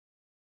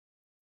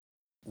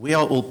We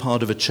are all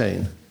part of a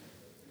chain.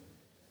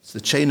 It's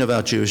the chain of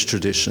our Jewish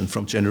tradition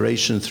from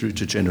generation through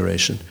to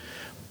generation.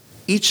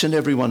 Each and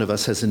every one of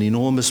us has an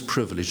enormous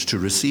privilege to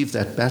receive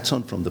that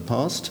baton from the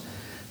past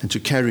and to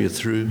carry it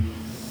through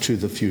to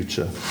the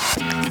future.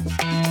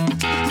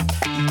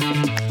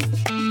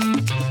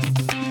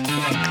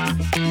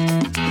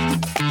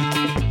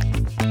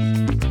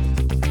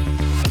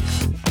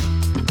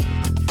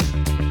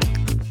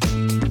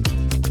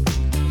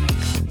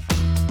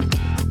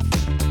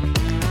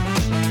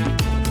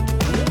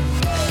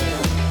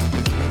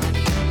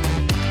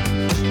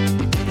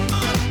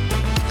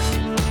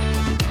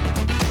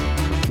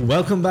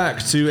 Welcome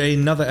back to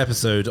another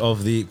episode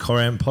of the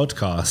KBE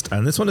podcast,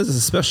 and this one is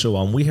a special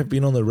one. We have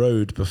been on the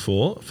road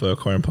before for a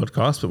KBE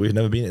podcast, but we've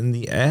never been in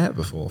the air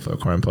before for a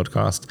KBE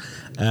podcast.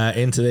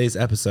 In today's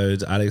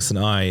episode, Alex and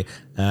I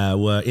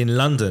were in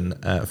London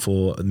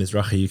for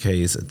Mizrahi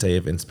UK's Day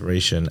of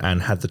Inspiration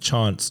and had the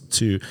chance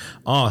to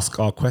ask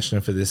our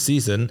question for this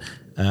season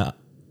to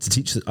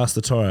teach us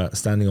the Torah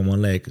standing on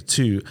one leg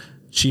to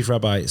Chief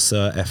Rabbi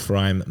Sir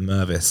Ephraim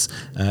Mirvis.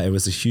 It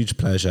was a huge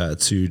pleasure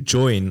to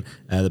join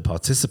the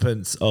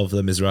participants of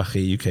the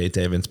Mizrahi UK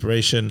Day of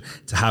Inspiration,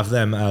 to have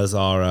them as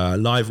our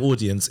live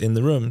audience in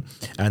the room,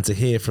 and to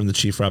hear from the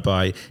Chief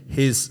Rabbi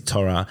his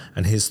Torah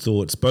and his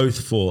thoughts,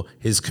 both for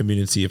his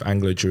community of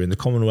Anglo-Jewry in the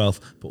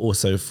Commonwealth, but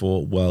also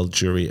for world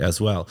Jewry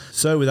as well.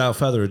 So without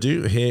further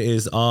ado, here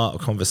is our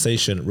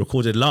conversation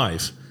recorded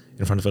live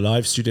in front of a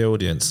live studio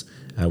audience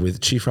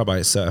with Chief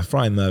Rabbi Sir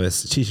Ephraim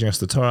Mirvis teaching us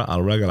the Torah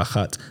al Regal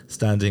Achat,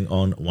 standing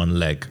on one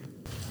leg.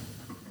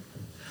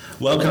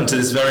 Welcome to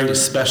this very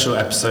special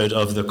episode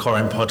of the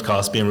KBE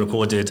podcast being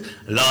recorded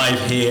live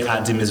here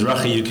at the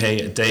Mizrahi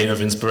UK Day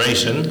of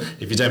Inspiration.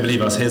 If you don't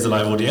believe us, here's the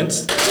live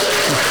audience.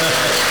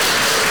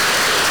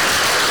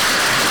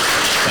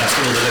 That's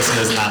all the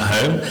listeners at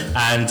home.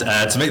 And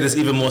to make this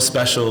even more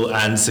special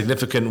and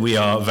significant, we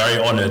are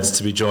very honoured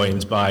to be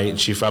joined by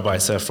Chief Rabbi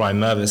Sir Ephraim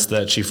Mirvis,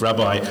 the Chief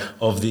Rabbi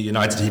of the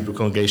United Hebrew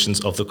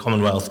Congregations of the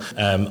Commonwealth.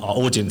 Our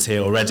audience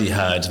here already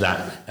heard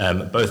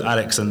that both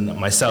Alex and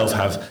myself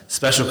have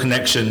special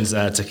connections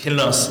to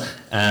Kinlos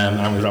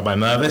and with Rabbi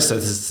Mirvis, so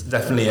this is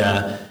definitely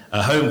a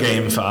home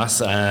game for us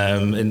to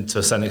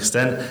a certain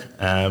extent.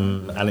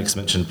 Alex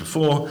mentioned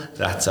before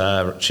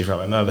that Chief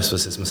Rabbi Mirvis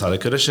was his Masada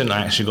Kodesh, and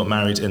I actually got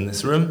married in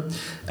this room.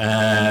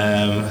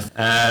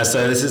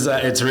 So this is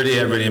it's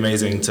really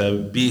amazing to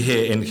be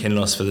here in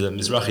Kinlos for the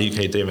Mizrahi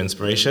UK Day of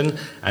Inspiration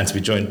and to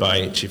be joined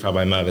by Chief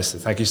Rabbi Mirvis. So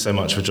thank you so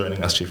much for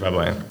joining us, Chief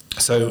Rabbi.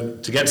 So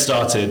to get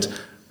started,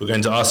 we're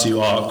going to ask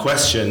you our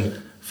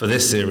question for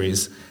this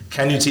series.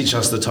 Can you teach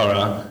us the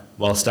Torah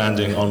while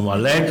standing on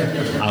one leg?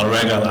 Al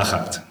Regal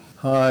Achat.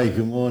 Hi,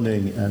 good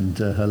morning, and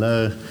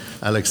hello,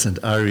 Alex and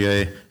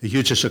Aryeh. A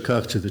huge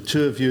shakach to the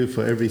two of you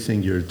for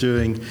everything you're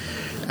doing,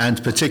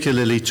 and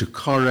particularly to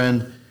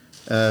KBE,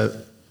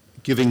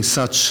 giving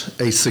such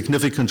a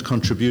significant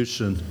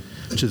contribution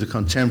to the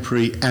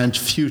contemporary and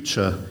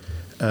future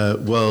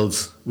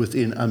worlds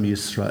within Am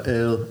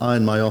Yisrael. I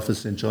and my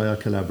office enjoy our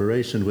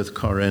collaboration with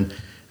KBE,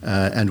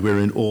 and we're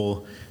in awe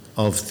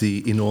of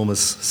the enormous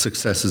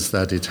successes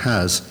that it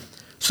has.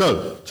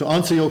 So, to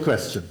answer your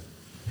question,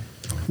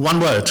 one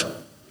word.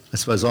 I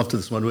suppose after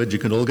this one word, you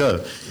can all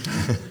go.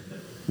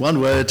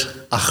 One word,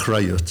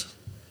 achrayut,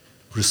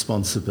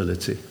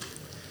 responsibility.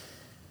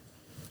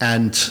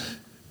 And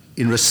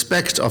in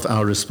respect of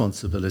our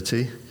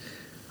responsibility,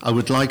 I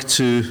would like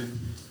to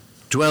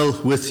dwell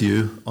with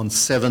you on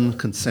 7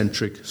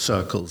 concentric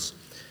circles.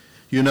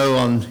 You know,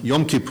 on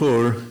Yom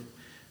Kippur,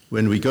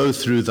 when we go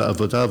through the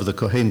Avodah of the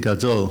Kohen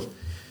Gadol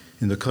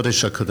in the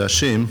Kodesh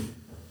HaKodashim,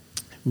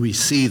 we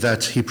see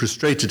that he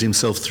prostrated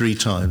himself 3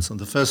 times. On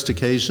the first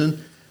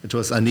occasion, it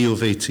was Ani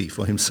Uveti,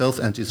 for himself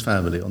and his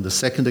family. On the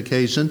second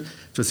occasion,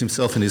 it was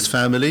himself and his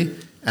family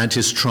and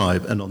his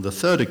tribe. And on the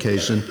third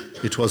occasion,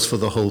 it was for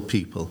the whole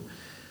people.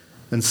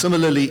 And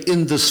similarly,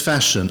 in this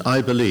fashion,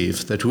 I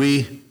believe that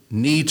we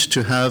need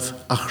to have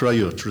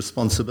achrayut,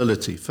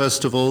 responsibility.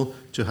 First of all,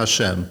 to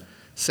Hashem.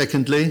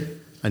 Secondly,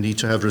 I need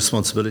to have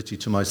responsibility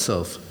to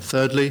myself.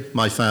 Thirdly,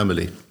 my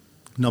family.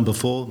 Number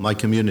 4, my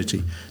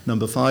community.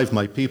 Number 5,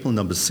 my people.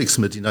 Number 6,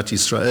 Medinat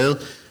Israel.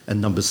 And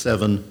number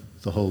 7,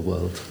 the whole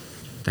world.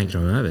 Thank you,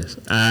 Rabbi Mirvis.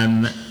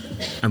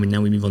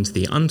 Now we move on to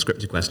the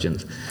unscripted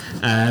questions.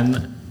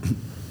 I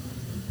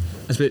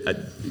suppose,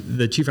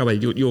 the Chief Rabbi,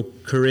 your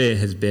career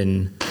has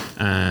been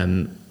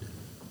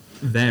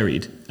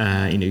varied.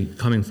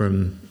 Coming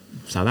from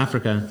South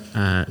Africa,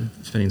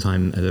 spending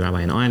time as a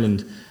rabbi in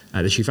Ireland,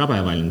 the Chief Rabbi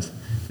of Ireland,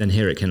 then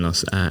here at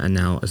Kinlos, and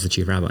now as the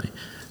Chief Rabbi.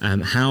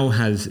 How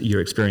has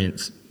your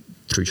experience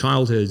through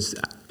childhood,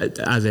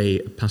 as a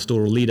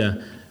pastoral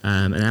leader,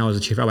 and now as a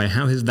Chief Rabbi,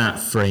 how has that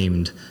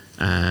framed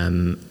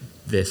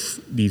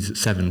these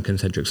 7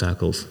 concentric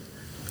circles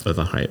of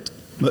achrayut?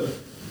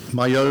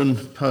 My own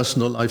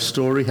personal life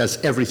story has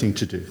everything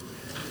to do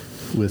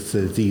with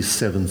these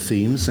 7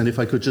 themes. And if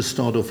I could just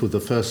start off with the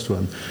first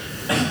one,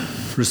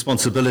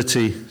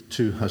 responsibility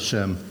to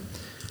Hashem.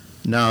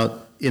 Now,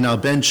 in our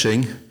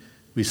benching,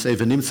 we say,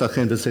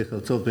 "V'nimtzachen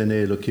v'sechel tov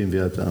b'nei Elokim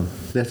v'adam."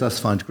 Let us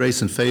find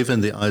grace and favor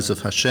in the eyes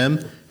of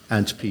Hashem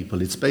and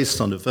people. It's based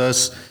on a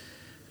verse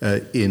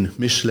in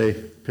Mishle,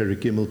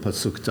 Perek Gimel,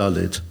 Pasuk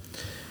Daled.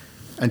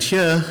 And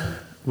here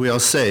we are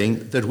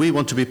saying that we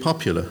want to be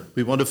popular.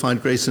 We want to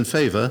find grace and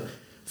favor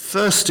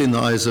first in the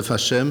eyes of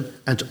Hashem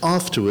and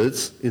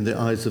afterwards in the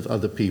eyes of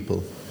other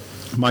people.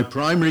 My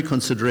primary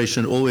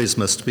consideration always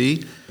must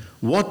be,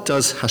 what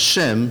does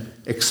Hashem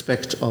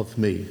expect of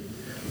me?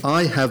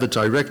 I have a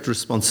direct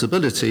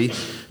responsibility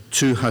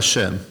to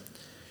Hashem.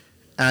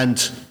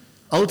 And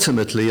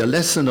ultimately, a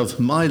lesson of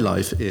my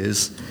life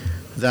is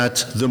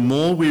that the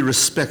more we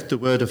respect the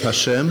word of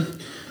Hashem,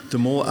 the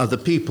more other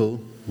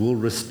people will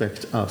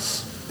respect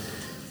us.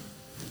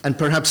 And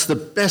perhaps the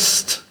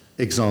best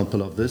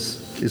example of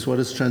this is what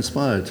has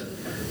transpired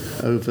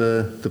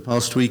over the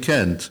past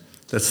weekend.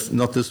 That's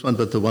not this one,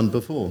 but the one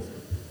before.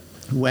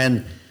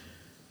 When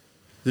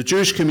the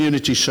Jewish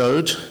community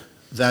showed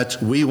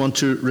that we want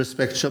to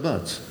respect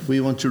Shabbat.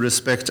 We want to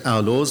respect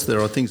our laws.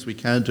 There are things we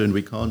can do and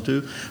we can't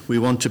do. We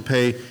want to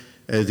pay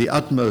the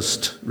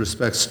utmost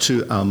respects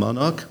to our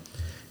monarch.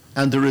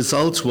 And the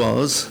result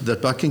was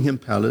that Buckingham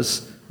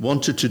Palace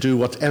wanted to do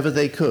whatever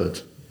they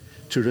could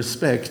to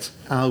respect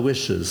our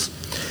wishes.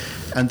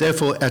 And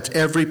therefore, at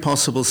every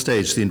possible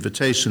stage, the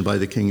invitation by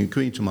the King and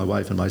Queen to my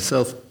wife and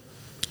myself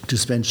to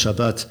spend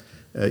Shabbat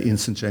in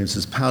St.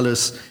 James's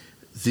Palace,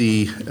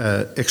 the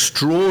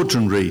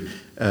extraordinary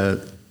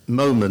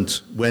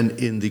moment when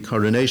in the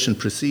coronation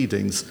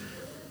proceedings,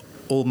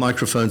 all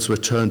microphones were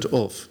turned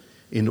off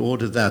in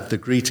order that the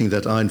greeting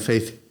that Iron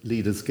Faith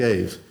leaders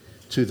gave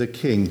to the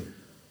King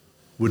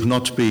would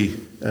not be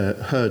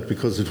heard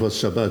because it was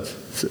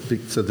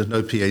Shabbat, so that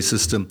no PA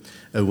system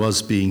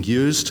was being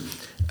used.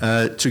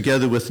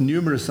 Together with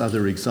numerous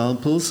other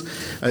examples.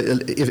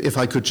 If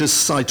I could just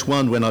cite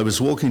one, when I was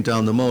walking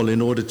down the mall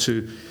in order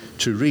to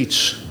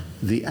reach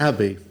the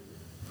Abbey,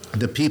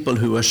 the people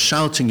who were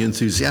shouting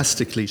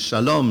enthusiastically,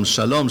 "Shalom,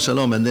 shalom,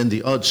 shalom," and then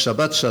the odd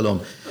Shabbat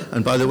shalom.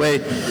 And by the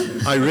way,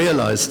 I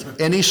realized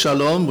any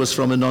shalom was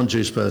from a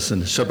non-Jewish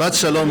person. Shabbat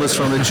shalom was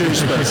from a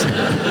Jewish person.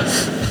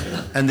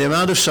 And the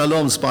amount of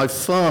shaloms by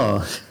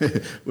far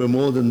were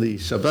more than the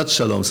Shabbat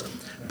shaloms.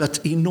 But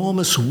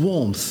enormous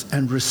warmth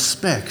and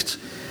respect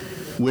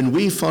when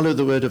we follow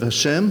the word of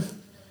Hashem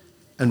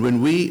and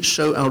when we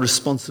show our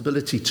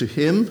responsibility to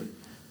Him,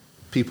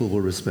 people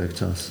will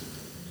respect us.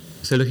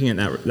 So looking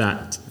at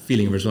that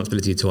feeling of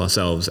responsibility to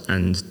ourselves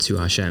and to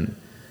Hashem,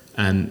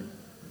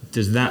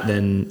 does that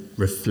then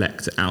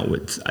reflect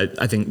outwards?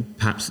 I think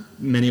perhaps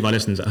many of our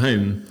listeners at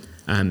home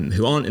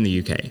who aren't in the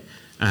UK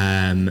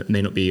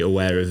may not be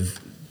aware of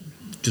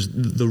just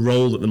the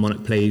role that the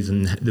monarch plays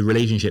and the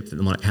relationship that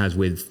the monarch has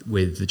with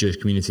the Jewish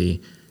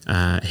community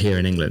here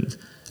in England,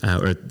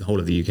 or the whole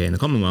of the UK and the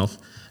Commonwealth.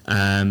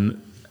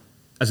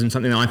 As in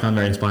something that I found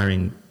very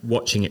inspiring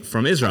watching it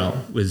from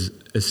Israel was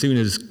as soon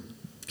as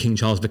King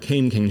Charles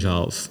became King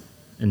Charles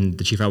and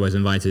the Chief Rabbi was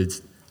invited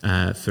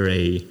for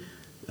a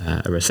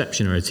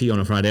reception or a tea on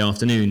a Friday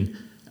afternoon,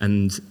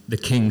 and the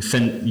King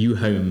sent you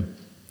home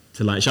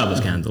to light Shabbos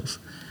candles.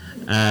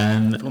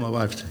 For my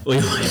wife. Or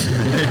your wife.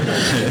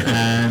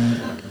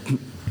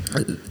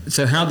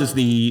 So how does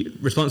the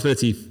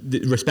responsibility,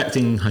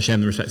 respecting Hashem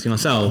and respecting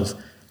ourselves,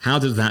 how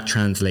does that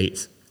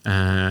translate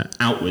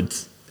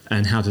outwards,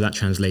 and how does that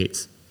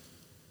translate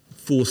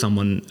for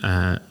someone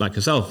like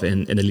yourself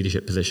in a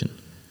leadership position?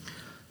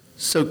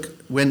 So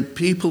when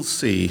people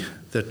see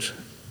that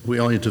we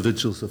are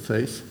individuals of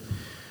faith,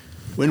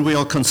 when we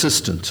are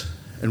consistent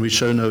and we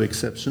show no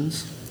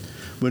exceptions,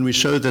 when we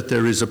show that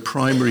there is a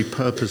primary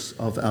purpose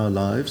of our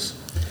lives,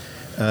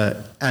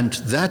 and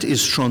that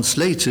is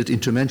translated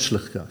into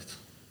menschlichkeit,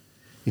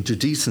 into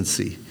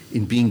decency,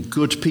 in being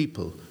good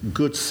people,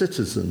 good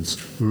citizens,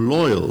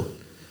 loyal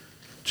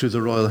to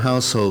the royal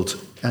household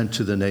and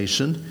to the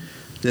nation,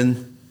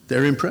 then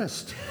they're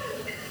impressed.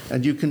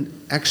 And you can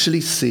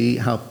actually see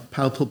how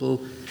palpable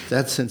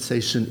that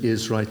sensation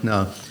is right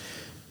now.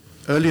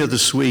 Earlier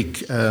this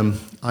week,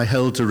 I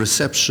held a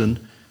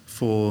reception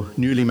for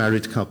newly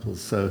married couples.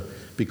 So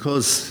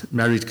because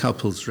married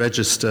couples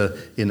register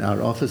in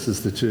our office,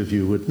 as the two of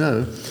you would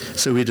know,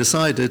 so we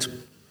decided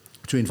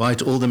to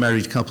invite all the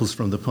married couples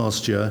from the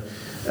past year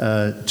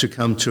to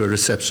come to a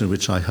reception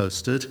which I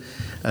hosted.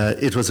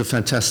 It was a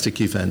fantastic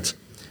event.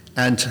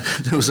 And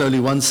there was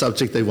only one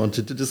subject they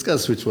wanted to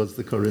discuss, which was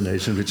the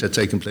coronation, which had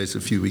taken place a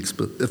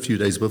few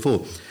days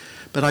before.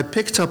 But I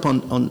picked up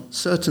on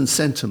certain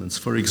sentiments.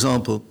 For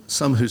example,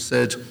 some who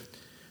said,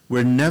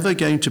 "We're never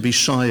going to be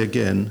shy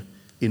again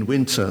in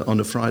winter on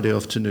a Friday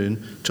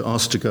afternoon to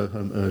ask to go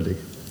home early."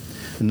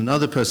 And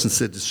another person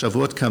said, "It's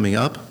Shavuot coming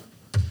up.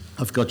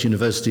 I've got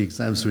university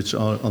exams which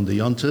are on the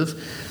Yontiv.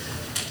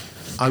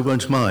 I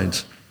won't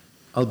mind.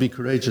 I'll be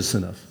courageous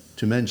enough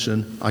to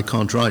mention I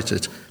can't write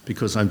it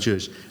because I'm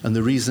Jewish." And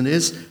the reason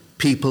is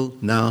people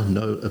now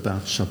know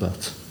about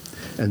Shabbat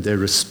and they're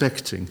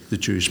respecting the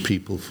Jewish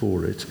people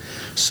for it.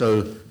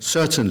 So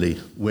certainly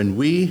when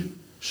we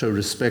show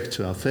respect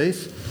to our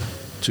faith,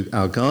 to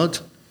our God,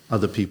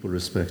 other people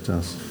respect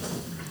us.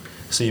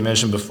 So you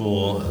mentioned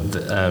before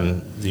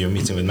that you're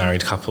meeting with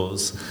married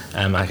couples.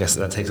 I guess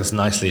that takes us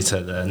nicely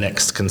to the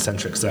next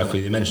concentric circle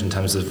you mentioned in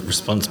terms of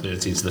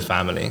responsibility to the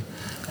family.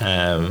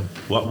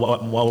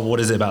 What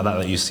is it about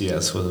that you see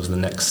as sort of the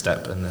next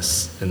step in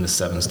this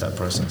 7-step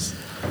process?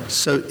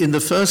 So in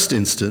the first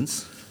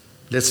instance,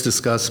 let's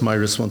discuss my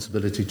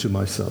responsibility to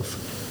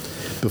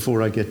myself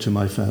before I get to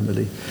my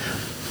family.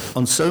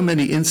 On so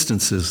many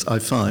instances, I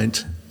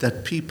find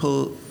that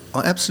people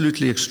are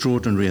absolutely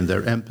extraordinary in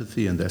their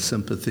empathy and their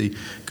sympathy,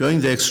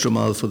 going the extra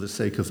mile for the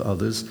sake of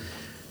others,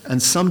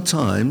 and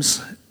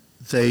sometimes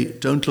they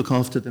don't look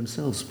after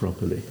themselves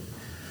properly.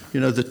 You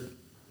know, the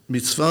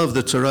mitzvah of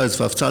the Torah is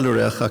v'avtalu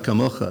re'acha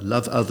kamocha,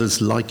 love others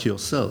like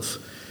yourself,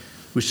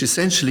 which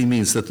essentially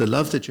means that the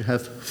love that you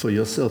have for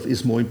yourself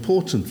is more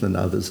important than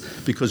others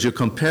because you're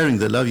comparing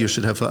the love you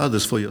should have for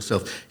others for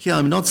yourself. Here,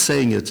 I'm not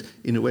saying it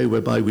in a way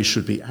whereby we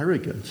should be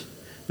arrogant,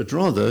 but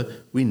rather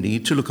we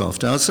need to look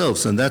after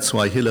ourselves. And that's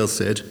why Hillel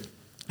said,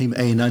 Im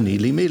ein ani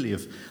li mili.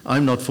 If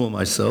I'm not for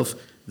myself,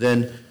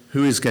 then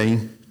who is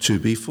going to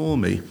be for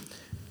me?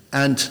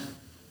 And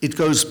it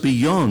goes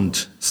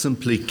beyond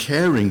simply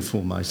caring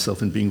for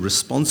myself and being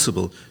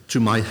responsible to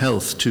my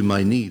health, to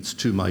my needs,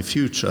 to my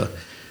future.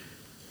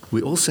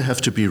 We also have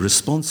to be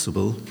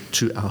responsible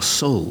to our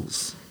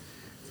souls.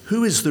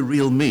 Who is the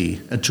real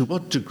me, and to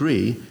what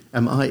degree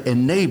am I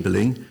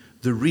enabling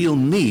the real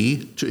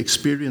me to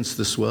experience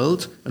this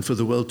world and for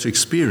the world to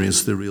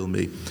experience the real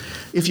me?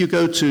 If you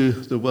go to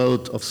the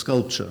world of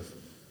sculpture,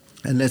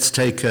 and let's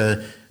take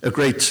a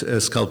great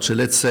sculpture,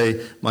 let's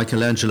say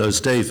Michelangelo's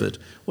David.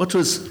 What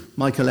was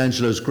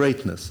Michelangelo's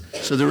greatness?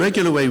 So the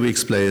regular way we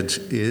explain it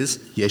is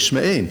yesh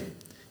me'ein.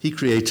 He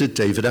created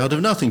David out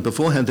of nothing.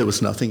 Beforehand there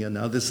was nothing, and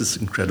now there's this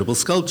incredible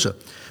sculpture.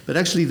 But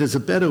actually there's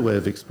a better way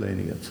of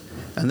explaining it.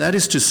 And that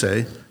is to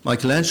say,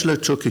 Michelangelo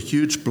took a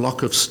huge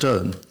block of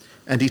stone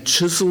and he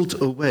chiseled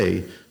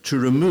away to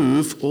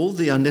remove all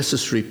the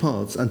unnecessary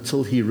parts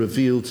until he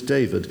revealed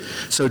David.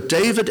 So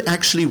David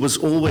actually was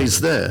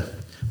always there.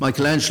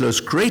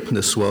 Michelangelo's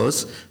greatness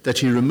was that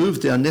he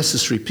removed the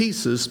unnecessary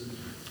pieces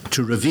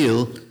to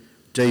reveal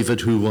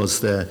David who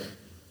was there.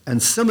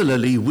 And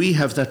similarly, we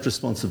have that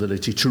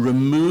responsibility to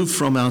remove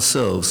from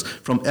ourselves,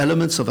 from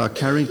elements of our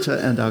character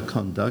and our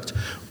conduct,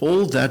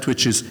 all that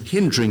which is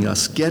hindering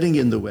us, getting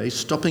in the way,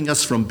 stopping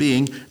us from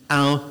being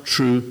our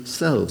true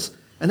selves.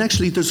 And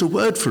actually, there's a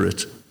word for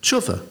it,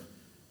 tshuva.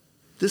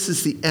 This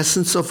is the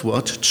essence of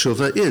what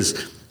tshuva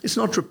is. It's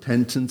not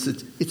repentance,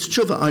 it's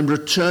tshuva. I'm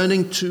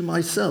returning to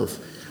myself.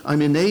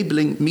 I'm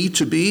enabling me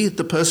to be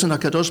the person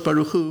HaKadosh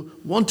Baruch Hu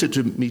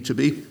wanted me to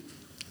be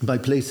by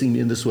placing me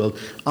in this world.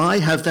 I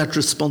have that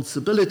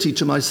responsibility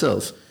to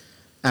myself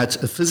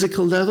at a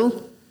physical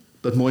level,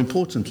 but more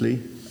importantly,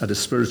 at a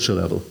spiritual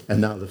level, and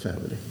now the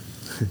family.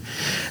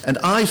 And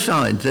I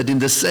find that in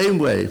the same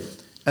way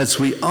as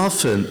we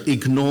often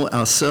ignore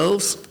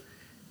ourselves,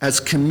 as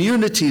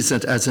communities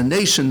and as a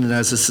nation and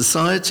as a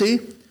society,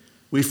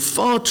 we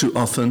far too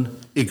often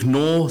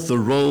ignore the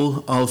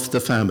role of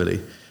the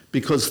family,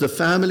 because the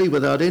family,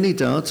 without any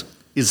doubt,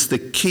 is the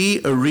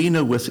key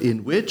arena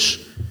within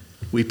which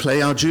we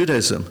play our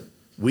Judaism.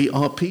 We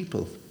are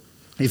people.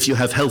 If you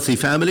have healthy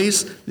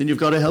families, then you've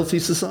got a healthy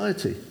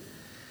society.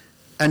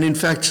 And in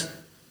fact,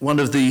 one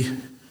of the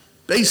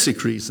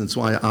basic reasons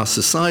why our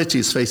society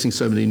is facing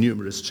so many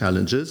numerous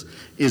challenges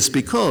is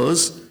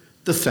because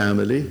the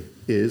family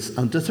is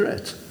under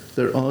threat.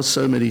 There are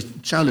so many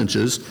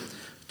challenges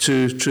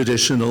to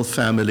traditional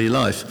family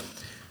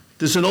life.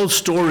 There's an old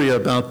story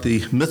about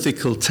the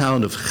mythical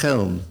town of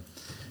Chelm,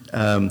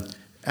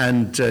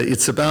 and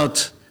it's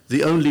about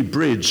the only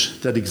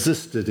bridge that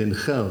existed in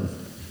Chelm.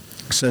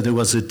 So there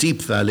was a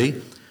deep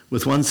valley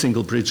with one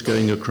single bridge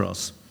going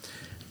across.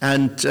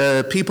 And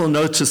people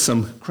noticed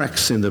some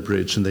cracks in the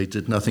bridge, and they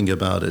did nothing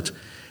about it.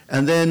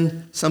 And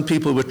then some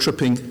people were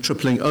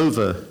tripping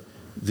over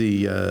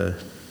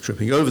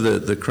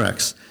the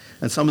cracks,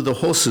 and some of the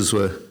horses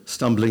were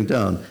stumbling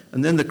down.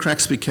 And then the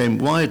cracks became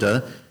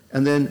wider,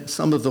 and then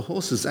some of the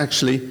horses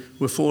actually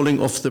were falling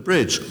off the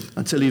bridge,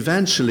 until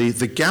eventually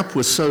the gap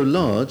was so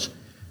large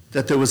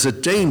that there was a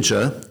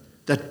danger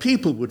that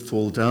people would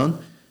fall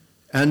down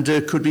and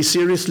could be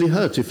seriously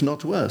hurt, if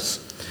not worse.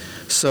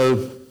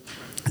 So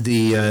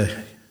the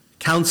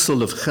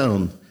Council of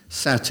Chelm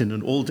sat in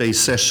an all-day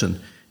session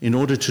in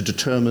order to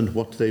determine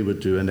what they would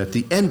do. And at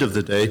the end of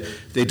the day,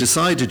 they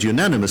decided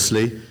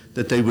unanimously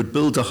that they would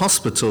build a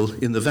hospital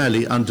in the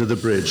valley under the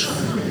bridge.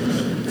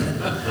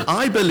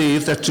 I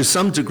believe that to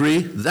some degree,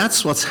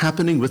 that's what's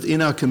happening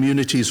within our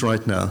communities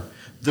right now.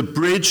 The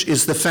bridge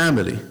is the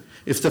family.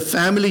 If the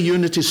family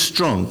unit is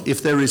strong,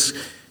 if there is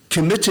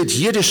committed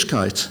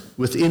Yiddishkeit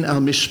within our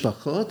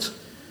mishpachot,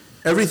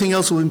 everything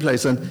else will be in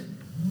place. And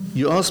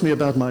you asked me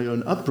about my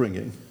own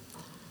upbringing.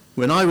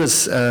 When I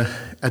was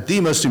at the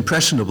most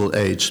impressionable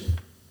age,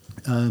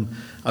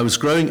 I was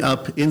growing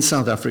up in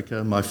South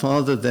Africa. My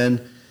father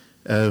then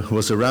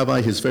was a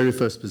rabbi. His very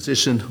first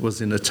position was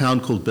in a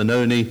town called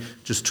Benoni,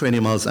 just 20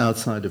 miles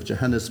outside of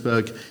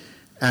Johannesburg.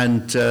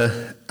 And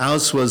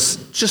ours was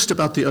just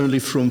about the only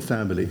Frum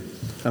family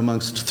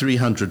amongst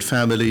 300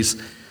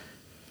 families.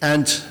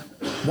 And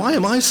why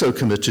am I so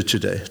committed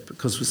today?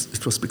 Because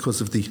it was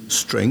because of the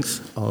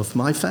strength of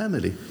my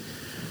family,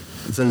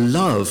 the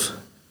love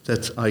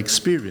that I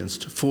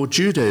experienced for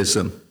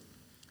Judaism.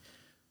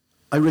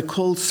 I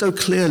recall so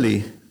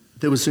clearly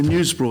there was a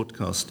news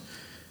broadcast,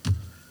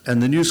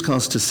 and the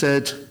newscaster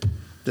said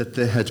that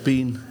there had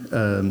been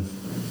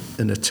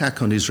an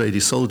attack on Israeli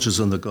soldiers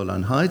on the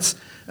Golan Heights,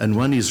 and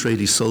one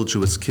Israeli soldier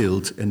was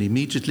killed, and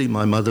immediately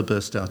my mother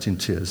burst out in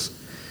tears.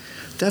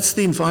 That's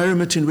the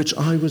environment in which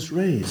I was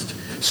raised.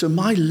 So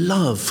my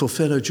love for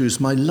fellow Jews,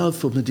 my love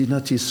for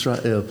Medinat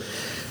Israel,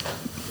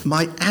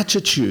 my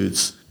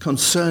attitudes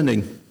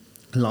concerning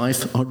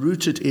life are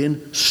rooted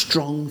in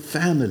strong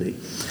family.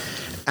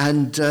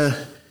 And,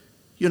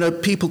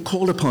 people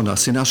call upon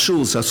us in our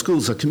shuls, our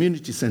schools, our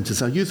community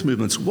centers, our youth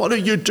movements. What are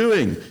you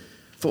doing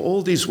for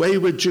all these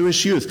wayward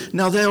Jewish youth?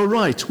 Now, they are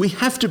right. We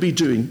have to be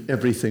doing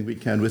everything we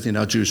can within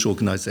our Jewish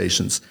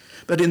organizations.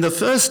 But in the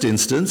first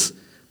instance,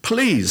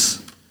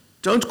 please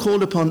don't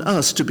call upon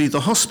us to be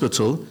the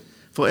hospital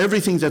for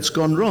everything that's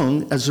gone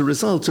wrong as a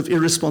result of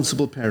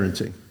irresponsible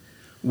parenting.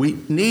 We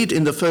need,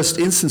 in the first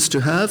instance, to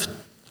have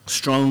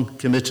strong,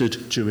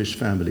 committed Jewish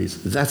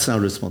families. That's our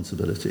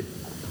responsibility.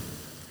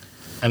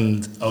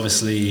 And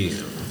obviously,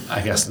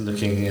 I guess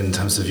looking in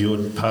terms of your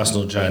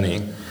personal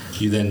journey,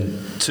 you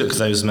then took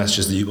those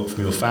messages that you got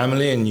from your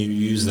family and you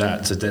used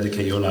that to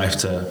dedicate your life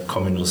to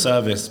communal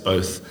service,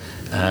 both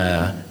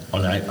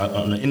on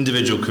an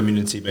individual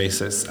community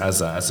basis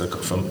as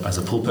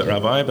a pulpit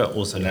rabbi, but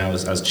also now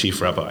as chief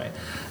rabbi.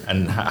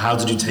 And how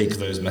did you take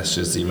those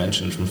messages that you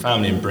mentioned from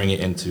family and bring it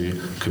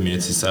into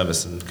community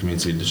service and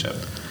community leadership?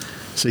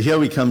 So here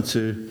we come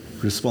to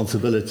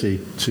responsibility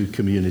to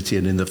community.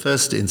 And in the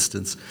first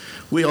instance,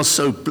 we are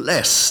so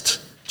blessed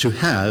to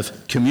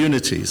have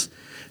communities.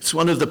 It's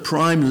one of the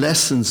prime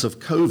lessons of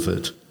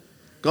COVID.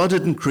 God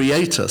didn't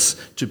create us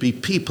to be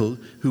people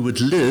who would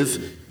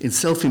live in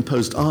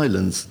self-imposed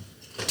islands,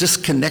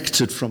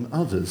 disconnected from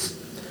others.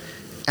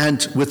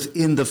 And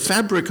within the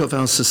fabric of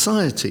our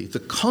society, the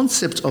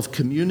concept of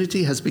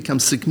community has become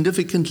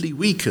significantly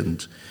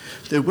weakened.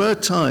 There were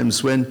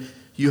times when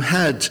you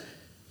had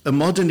a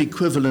modern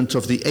equivalent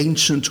of the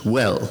ancient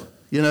well.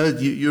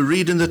 You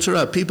read in the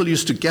Torah, people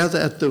used to gather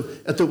at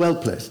the well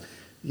place.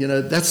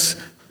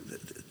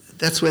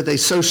 That's where they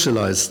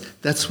socialized.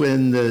 That's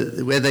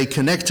where they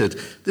connected.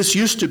 This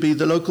used to be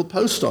the local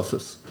post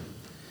office.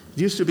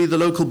 It used to be the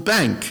local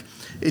bank.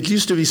 It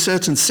used to be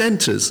certain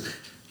centers.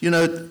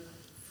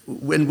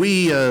 When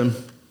we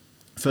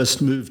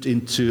first moved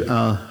into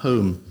our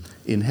home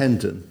in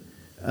Hendon,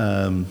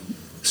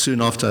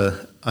 soon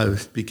after I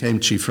became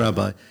chief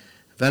rabbi,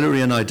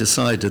 Valerie and I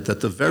decided that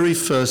the very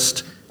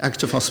first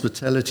act of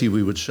hospitality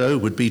we would show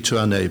would be to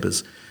our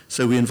neighbors.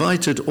 So we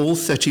invited all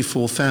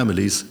 34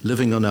 families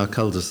living on our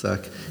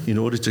cul-de-sac in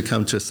order to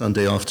come to a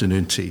Sunday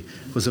afternoon tea.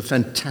 It was a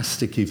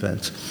fantastic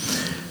event.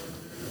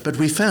 But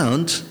we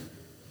found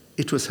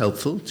it was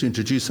helpful to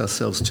introduce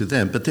ourselves to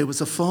them, but there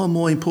was a far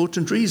more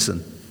important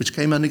reason, which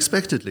came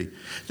unexpectedly.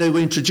 They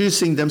were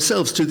introducing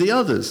themselves to the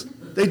others.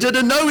 They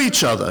didn't know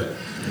each other,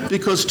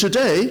 because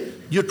today,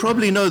 you'd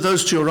probably know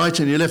those to your right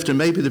and your left and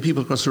maybe the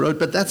people across the road,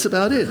 but that's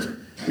about it.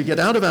 We get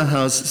out of our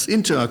houses,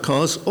 into our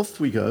cars, off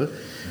we go.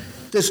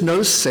 There's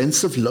no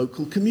sense of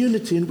local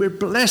community, and we're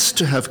blessed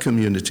to have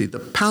community. The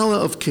power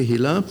of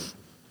Kehillah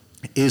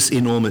is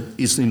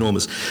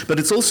enormous. But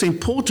it's also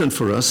important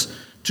for us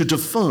to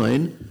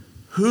define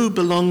who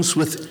belongs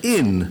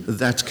within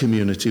that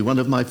community. One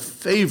of my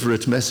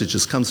favorite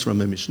messages comes from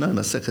a Mishnah,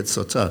 Masechet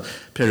Sotah,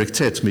 Perek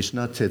Tet,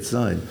 Mishnah Tet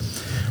Zayin,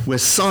 where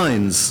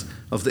signs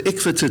of the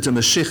Ikvete de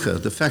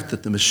Mashiach, the fact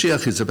that the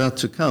Mashiach is about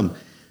to come,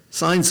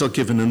 signs are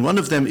given, and one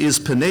of them is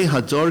Pnei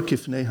Hador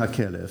Kifnei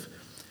HaKelev.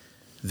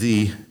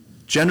 The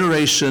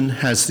generation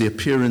has the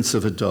appearance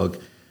of a dog,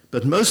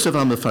 but most of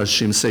our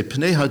Mefarshim say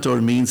Pnei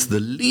Hador means the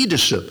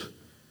leadership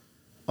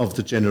of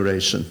the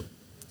generation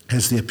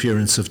has the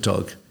appearance of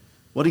dog.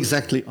 What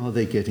exactly are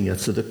they getting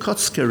at? So the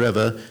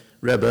Kotzker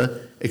Rebbe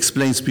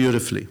explains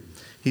beautifully.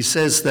 He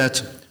says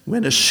that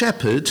when a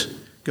shepherd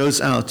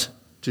goes out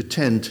to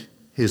tend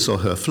his or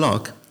her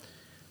flock,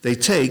 they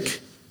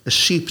take a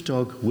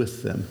sheepdog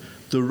with them.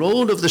 The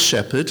role of the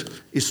shepherd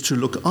is to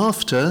look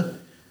after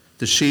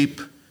the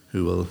sheep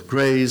who will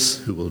graze,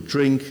 who will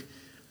drink.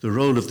 The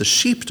role of the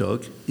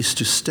sheepdog is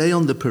to stay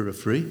on the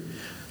periphery,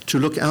 to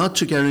look out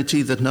to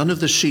guarantee that none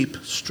of the sheep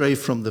stray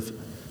from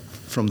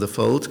the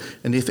fold,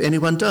 and if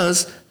anyone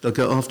does, they'll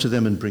go after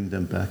them and bring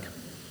them back.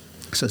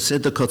 So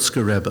said the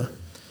Kotzker Rebbe,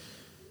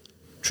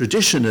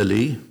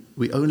 traditionally,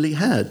 we only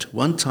had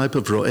one type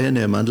of ro'eh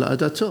ne'eman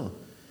la'adato,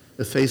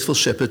 a faithful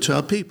shepherd to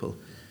our people.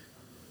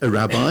 A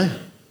rabbi,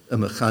 a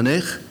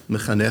mechanech,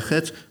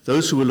 mechanechet,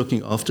 those who were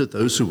looking after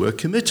those who were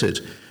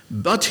committed.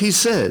 But he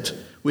said,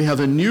 we have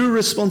a new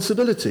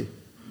responsibility.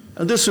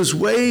 And this was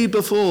way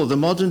before the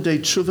modern-day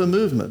tshuva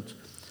movement.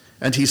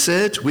 And he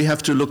said, we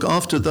have to look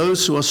after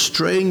those who are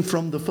straying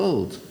from the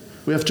fold.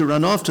 We have to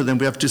run after them.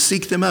 We have to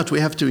seek them out. We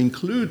have to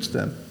include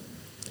them.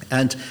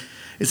 And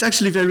it's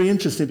actually very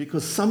interesting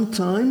because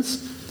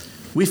sometimes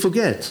we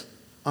forget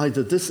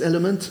either this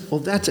element or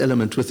that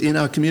element within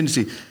our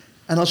community.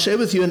 And I'll share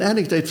with you an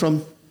anecdote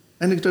from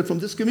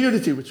this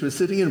community, which we're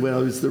sitting in, where I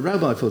was the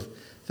rabbi for,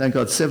 thank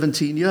God,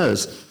 17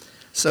 years.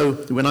 So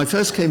when I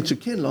first came to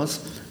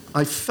Kinloss,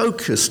 I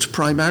focused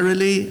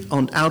primarily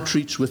on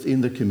outreach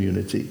within the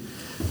community.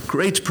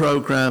 Great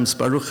programs,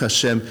 Baruch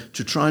Hashem,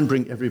 to try and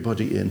bring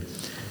everybody in.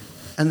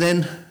 And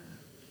then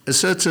a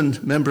certain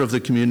member of the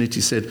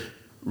community said,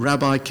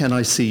 "Rabbi, can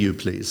I see you,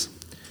 please?"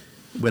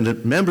 When a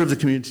member of the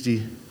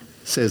community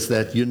says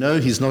that, you know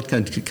he's not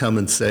going to come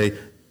and say,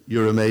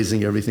 "You're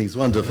amazing, everything's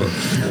wonderful."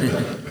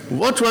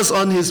 What was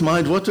on his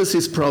mind? What was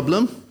his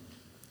problem?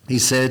 He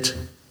said,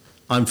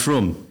 "I'm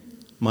frum.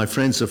 My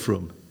friends are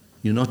frum.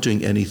 You're not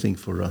doing anything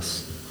for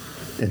us."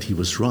 And he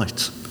was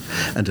right.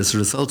 And as a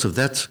result of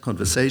that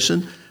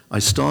conversation, I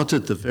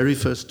started the very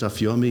first Daf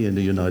Yomi in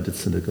the United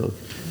Synagogue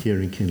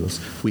here in Kinloss.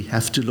 We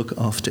have to look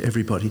after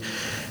everybody.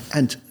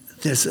 And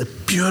there's a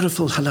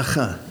beautiful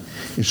halacha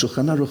in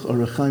Shulchan Aruch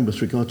Orach Chaim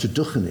with regard to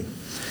duchening.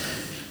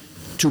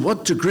 To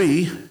what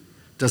degree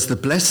does the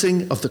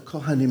blessing of the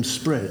Kohanim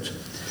spread?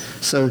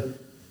 So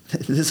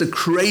there's a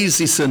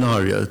crazy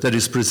scenario that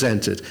is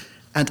presented.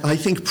 And I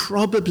think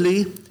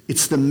probably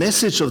it's the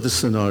message of the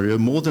scenario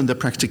more than the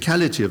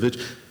practicality of it,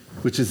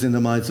 which is in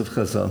the minds of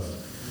Chazal.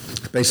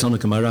 Based on the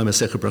Gemara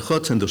Masechet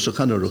Brachot, and the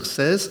Shulchan Aruch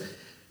says,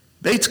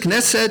 Beit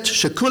Knesset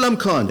shekulam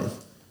kohanim.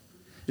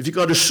 If you've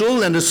got a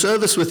shul and a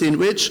service within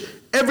which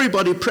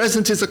everybody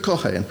present is a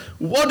kohen,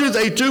 what do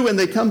they do when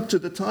they come to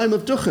the time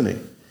of duchening?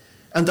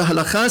 And the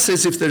halacha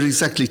says if there are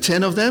exactly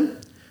 10 of them,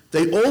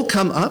 they all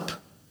come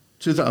up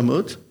to the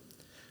amud,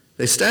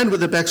 they stand with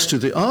their backs to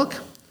the ark,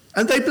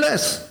 and they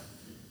bless.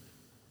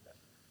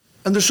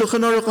 And the Shulchan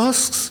Aruch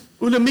asks,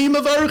 Ulemi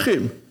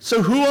mavarchim.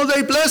 So who are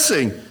they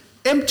blessing?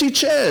 Empty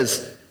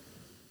chairs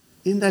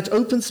in that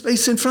open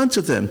space in front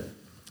of them.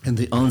 And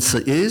the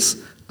answer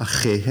is,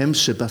 Achehem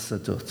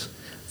shebasadot,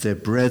 their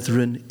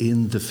brethren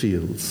in the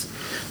fields.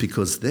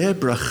 Because their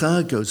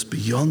bracha goes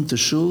beyond the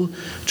shul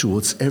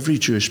towards every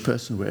Jewish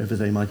person, wherever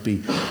they might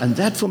be. And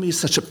that for me is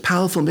such a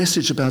powerful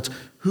message about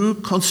who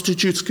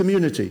constitutes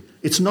community.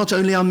 It's not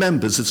only our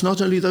members, it's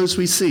not only those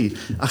we see.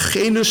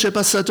 Achenu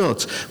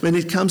shebasadot, when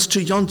it comes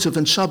to Yom Tov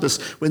and Shabbos,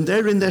 when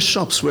they're in their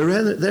shops,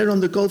 when they're on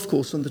the golf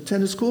course, on the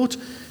tennis court,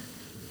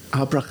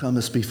 our bracha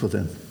must be for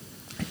them.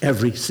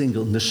 Every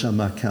single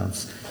neshama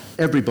counts.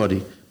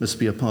 Everybody must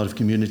be a part of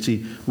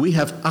community. We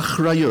have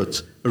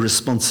achrayut, a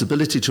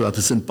responsibility to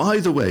others. And by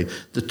the way,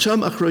 the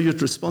term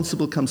achrayut,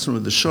 responsible, comes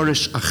from the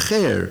shoresh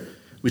acher,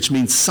 which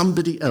means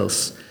somebody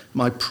else.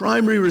 My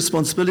primary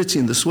responsibility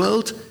in this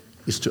world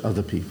is to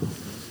other people.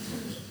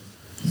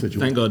 So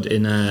thank God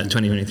in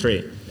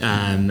 2023,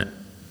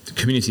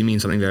 community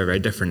means something very, very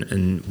different.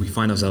 And we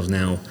find ourselves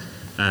now,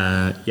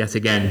 yet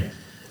again,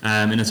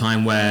 in a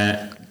time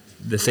where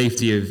the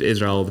safety of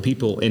Israel, the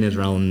people in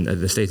Israel and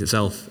the state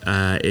itself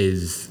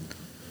is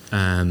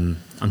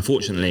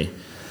unfortunately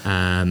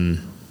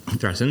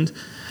threatened.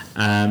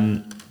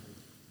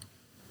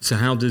 So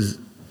how does,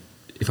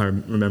 if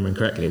I'm remembering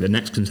correctly, the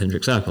next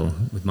concentric circle,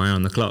 with my eye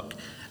on the clock,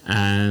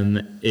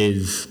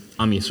 is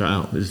Am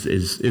Yisrael, is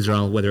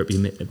Israel, whether it be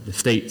the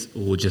state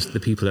or just the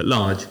people at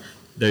large,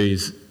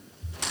 those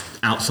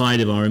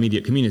outside of our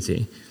immediate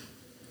community,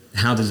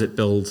 how does it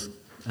build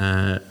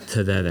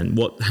to there then?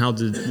 How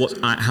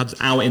does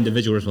our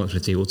individual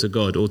responsibility, or to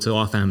God, or to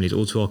our families,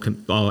 or to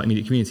our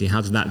immediate community,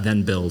 how does that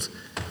then build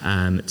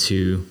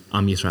to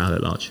Am Yisrael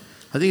at large?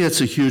 I think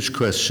that's a huge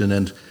question,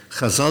 and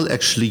Chazal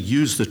actually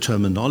use the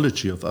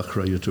terminology of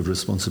achrayut, of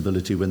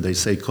responsibility, when they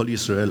say Kol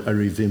Yisrael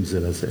arivim ze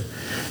lazeh.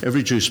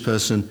 Every Jewish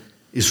person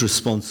is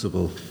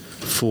responsible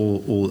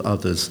for all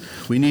others.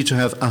 We need to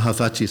have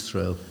ahavat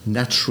Yisrael,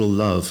 natural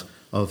love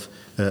of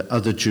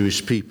other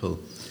Jewish people.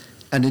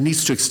 And it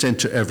needs to extend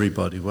to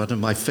everybody. One of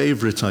my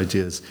favorite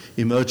ideas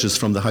emerges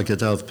from the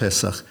Haggadah of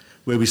Pesach,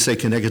 where we say,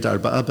 Keneged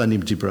arba'a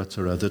banim dibra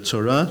Torah. The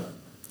Torah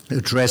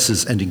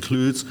addresses and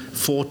includes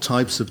 4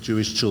 types of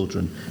Jewish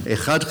children.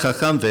 Echad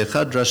chacham,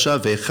 ve'echad rasha,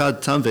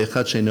 ve'echad tam,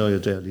 ve'echad she'eno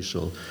yodea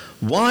lishol.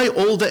 Why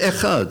all the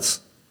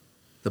echads?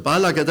 The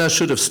Baal Haggadah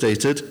should have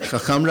stated,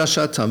 Chacham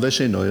rasha, tam,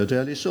 ve'she'eno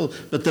yodea lishol.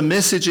 But the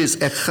message is,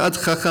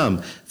 Echad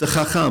chacham. The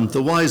chacham,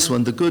 the wise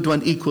one, the good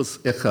one, equals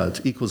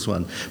echad, equals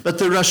 1. But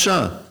the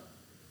rasha,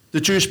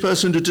 the Jewish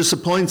person who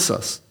disappoints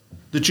us,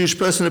 the Jewish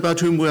person about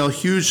whom we are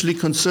hugely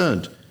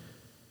concerned,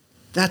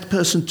 that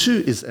person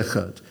too is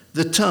echad.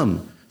 The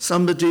tam,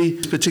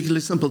 somebody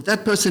particularly simple,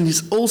 that person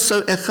is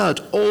also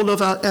echad. All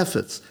of our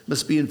efforts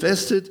must be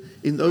invested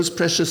in those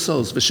precious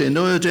souls.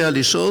 V'she'eno yodea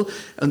lishol,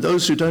 and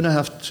those who don't know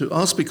how to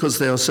ask because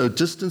they are so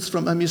distant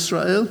from Am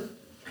Yisrael,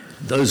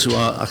 those who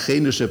are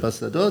achenu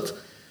shebasadot,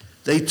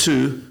 they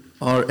too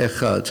are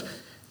echad.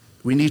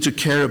 We need to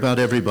care about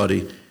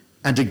everybody.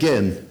 And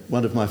again,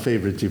 one of my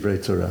favorite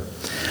Divrei Torah.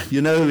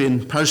 You know,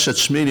 in Parshat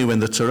Shmini, when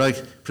the Torah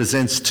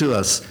presents to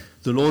us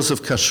the laws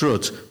of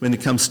kashrut, when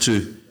it comes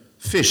to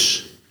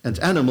fish and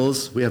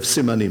animals, we have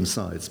simanim,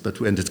 signs. But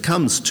when it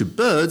comes to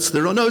birds,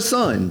 there are no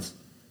signs.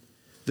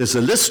 There's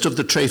a list of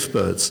the treif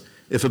birds.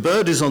 If a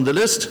bird is on the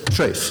list,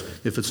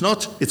 treif. If it's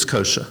not, it's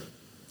kosher.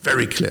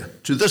 Very clear,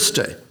 to this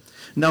day.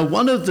 Now,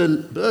 one of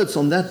the birds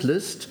on that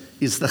list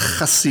is the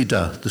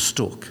chassidah, the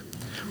stork.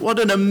 What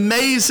an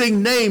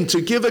amazing name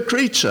to give a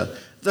creature.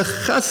 The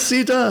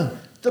chassidah,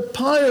 the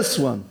pious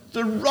one,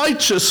 the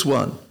righteous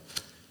one.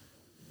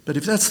 But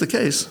if that's the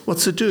case,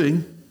 what's it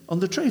doing on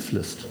the treif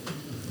list?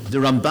 The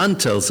Ramban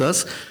tells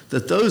us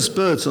that those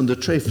birds on the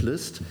treif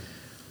list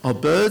are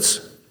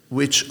birds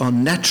which are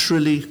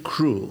naturally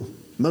cruel.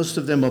 Most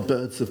of them are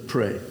birds of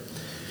prey.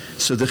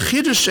 So the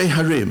Chidushei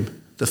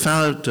Harim, the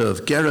founder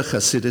of Gerach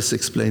Hasidus,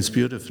 explains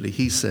beautifully.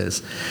 He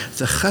says,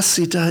 the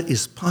Chassidah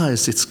is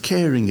pious, it's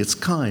caring, it's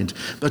kind,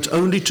 but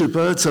only to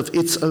birds of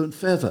its own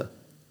feather.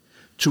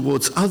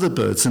 Towards other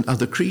birds and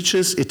other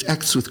creatures, it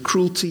acts with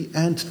cruelty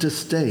and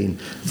disdain.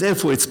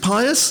 Therefore, it's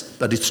pious,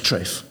 but it's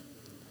treif.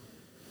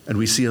 And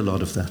we see a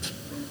lot of that.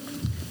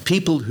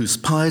 People whose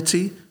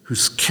piety,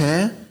 whose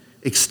care,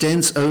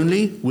 extends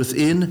only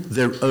within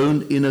their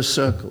own inner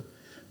circle.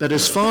 But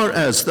as far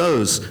as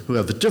those who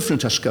have a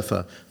different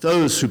hashkafa,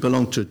 those who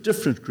belong to a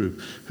different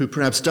group, who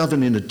perhaps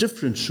daven in a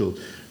different shul,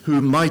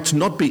 who might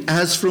not be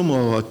as from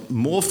or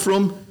more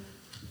from,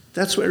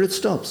 that's where it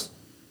stops.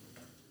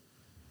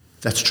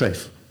 That's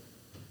treif.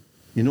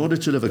 In order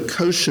to live a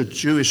kosher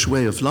Jewish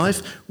way of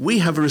life, we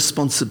have a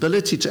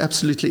responsibility to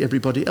absolutely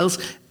everybody else,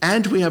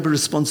 and we have a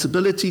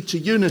responsibility to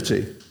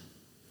unity.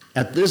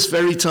 At this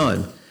very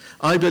time,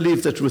 I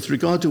believe that with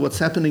regard to what's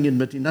happening in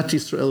Medinat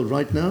Israel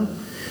right now,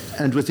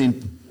 and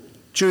within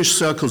Jewish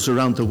circles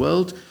around the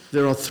world,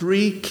 there are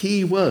three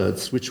key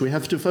words which we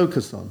have to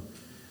focus on.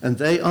 And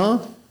they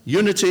are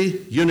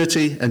unity,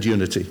 unity, and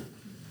unity.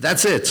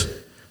 That's it.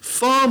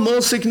 Far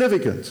more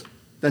significant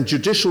than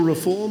judicial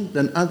reform,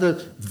 than other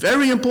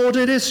very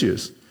important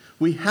issues.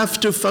 We have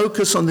to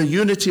focus on the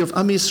unity of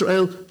Am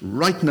Yisrael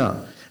right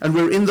now. And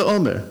we're in the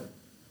Omer.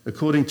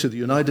 According to the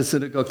United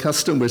Synagogue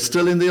custom, we're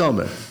still in the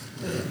Omer.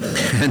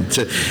 And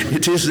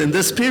it is in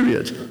this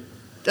period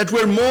that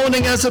we're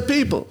mourning as a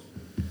people.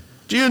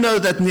 Do you know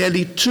that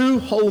nearly 2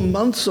 whole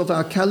months of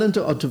our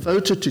calendar are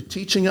devoted to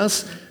teaching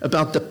us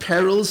about the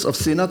perils of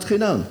Sinat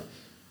Chinam?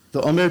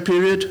 The Omer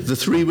period, the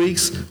 3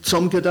 weeks,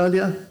 Tzom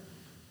Gedalia.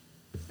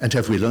 And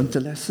have we learned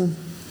the lesson?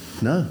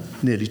 No.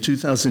 Nearly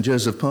 2,000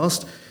 years have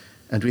passed,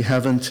 and we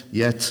haven't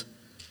yet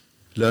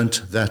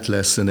learned that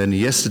lesson. And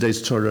yesterday's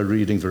Torah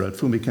reading, the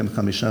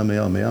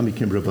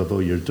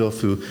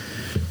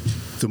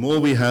more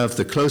we have,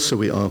 the closer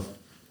we are,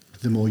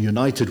 the more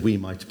united we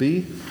might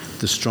be,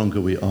 the stronger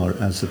we are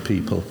as a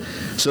people.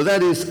 So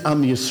that is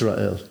Am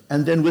Yisrael.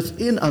 And then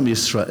within Am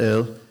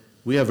Yisrael,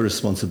 we have a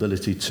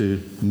responsibility to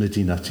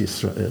Medinat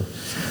Yisrael.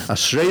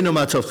 Ashreinu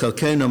ma tov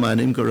chalkeinu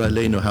ma'anim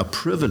goraleinu. How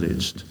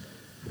privileged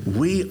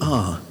we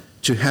are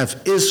to have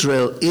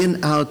Israel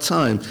in our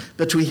time.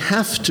 But we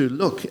have to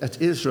look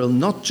at Israel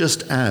not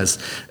just as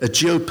a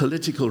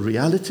geopolitical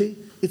reality.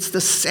 It's the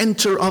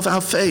center of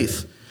our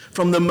faith.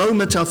 From the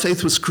moment our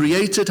faith was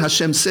created,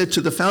 Hashem said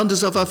to the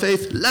founders of our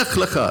faith, Lech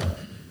lecha,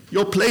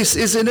 your place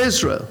is in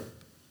Israel.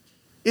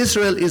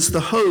 Israel is the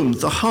home,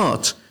 the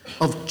heart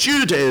of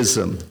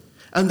Judaism.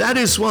 And that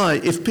is why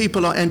if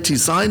people are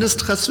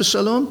anti-Zionist, chas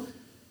v'shalom,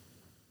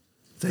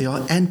 they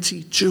are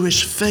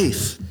anti-Jewish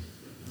faith,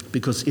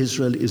 because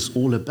Israel is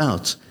all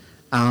about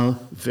our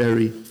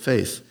very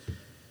faith.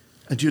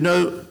 And you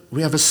know,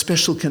 we have a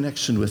special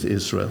connection with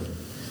Israel.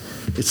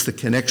 It's the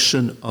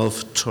connection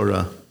of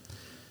Torah.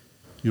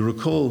 You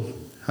recall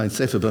how in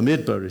Sefer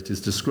Bamidbar it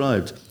is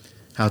described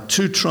how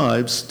 2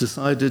 tribes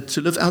decided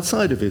to live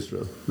outside of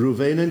Israel,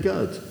 Reuven and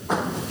Gad,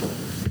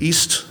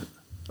 east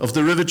of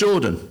the River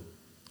Jordan.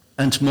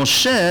 And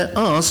Moshe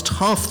asked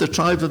half the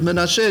tribe of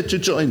Menashe to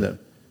join them.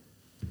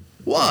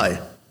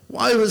 Why?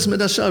 Why was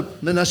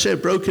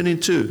Menashe broken in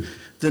 2?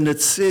 The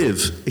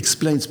Netziv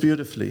explains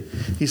beautifully.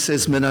 He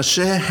says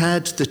Menashe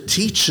had the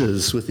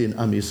teachers within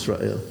Am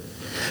Yisrael.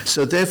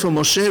 So therefore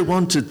Moshe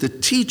wanted the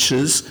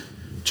teachers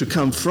to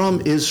come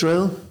from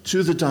Israel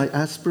to the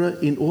diaspora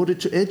in order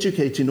to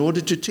educate, in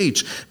order to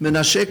teach.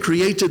 Menashe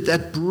created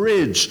that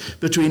bridge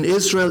between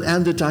Israel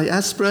and the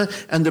diaspora,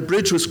 and the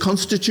bridge was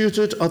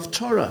constituted of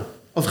Torah,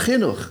 of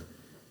Chinuch.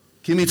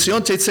 Ki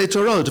mitzion tetzei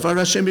Torah, Dvar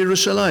Hashem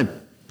Yerushalayim.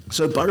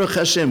 So Baruch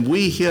Hashem,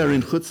 we here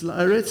in Chutz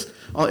La'aretz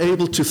are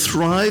able to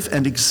thrive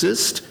and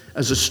exist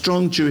as a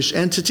strong Jewish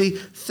entity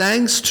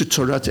thanks to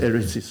Torat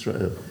Eretz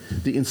Israel,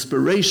 the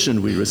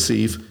inspiration we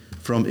receive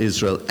from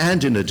Israel.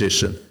 And in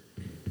addition,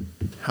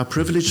 how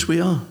privileged we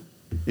are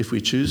if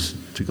we choose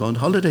to go on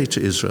holiday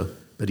to Israel,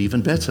 but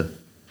even better,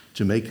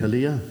 to make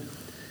Aliyah.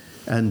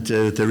 And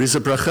there is a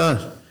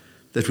bracha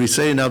that we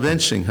say in our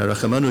benching,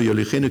 Harachamanu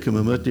Yolichenu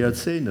K'mamot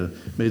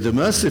Yartzenu. May the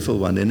merciful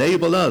one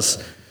enable us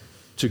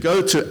to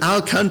go to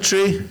our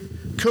country,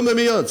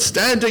 Kumamiyot,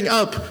 standing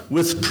up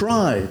with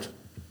pride.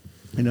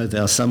 You know,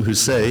 there are some who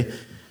say,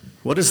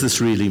 what does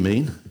this really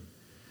mean?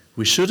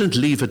 We shouldn't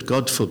leave it,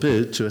 God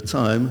forbid, to a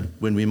time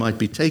when we might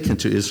be taken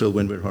to Israel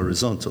when we're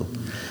horizontal.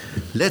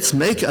 Let's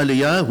make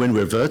Aliyah when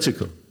we're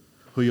vertical.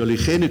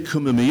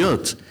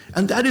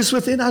 And that is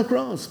within our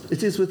grasp.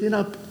 It is within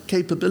our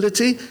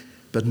capability.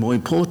 But more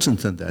important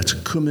than that,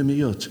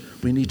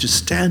 we need to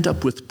stand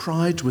up with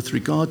pride with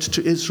regard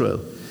to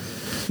Israel.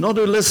 Not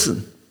to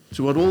listen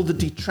to what all the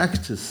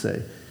detractors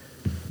say,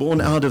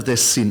 born out of their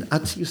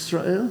sinat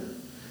Yisrael,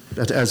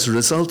 but as a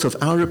result of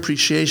our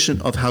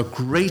appreciation of how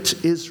great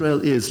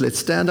Israel is. Let's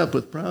stand up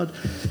with pride,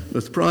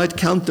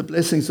 count the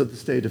blessings of the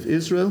state of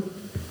Israel,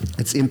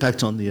 its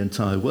impact on the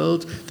entire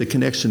world, the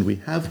connection we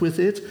have with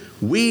it.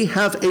 We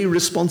have a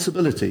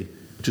responsibility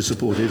to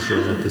support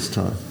Israel at this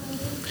time.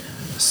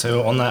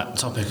 So on that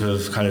topic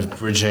of kind of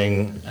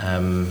bridging,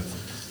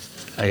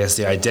 I guess,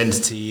 the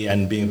identity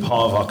and being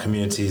part of our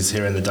communities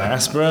here in the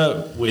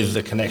diaspora with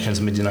the connection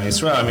to Medina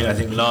Israel, I mean, I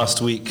think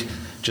last week,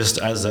 just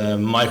as a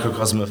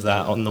microcosm of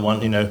that, on the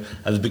one, at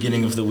the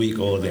beginning of the week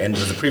or the end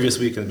of the previous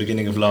week and the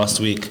beginning of last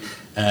week,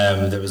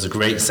 there was a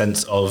great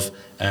sense of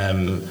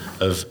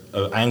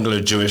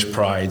Anglo-Jewish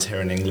pride here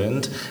in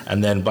England.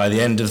 And then by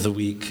the end of the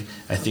week,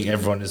 I think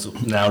everyone is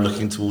now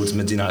looking towards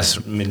Medina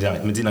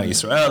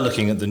Israel,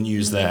 looking at the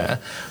news there.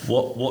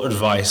 What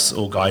advice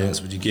or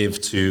guidance would you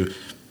give to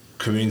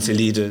community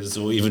leaders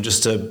or even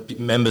just to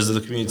members of the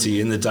community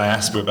in the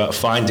diaspora about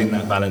finding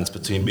that balance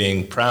between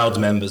being proud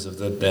members of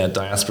their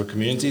diaspora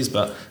communities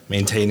but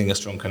maintaining a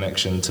strong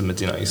connection to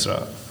Medina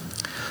Israel?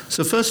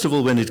 So first of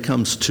all, when it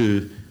comes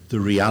to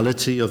the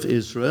reality of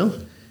Israel,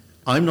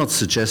 I'm not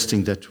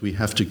suggesting that we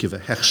have to give a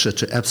hechsher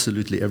to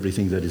absolutely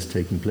everything that is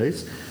taking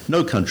place.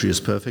 No country is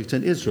perfect,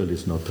 and Israel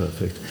is not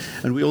perfect.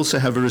 And we also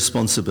have a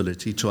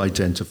responsibility to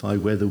identify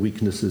where the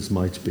weaknesses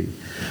might be.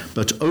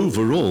 But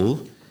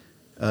overall,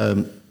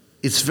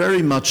 it's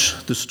very much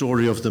the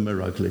story of the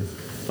Meraglim,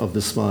 of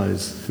the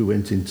spies who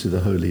went into the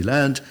Holy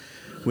Land,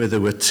 where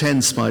there were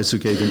 10 spies who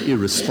gave an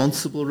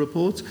irresponsible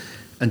report,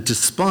 and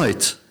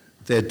despite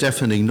their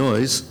deafening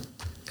noise,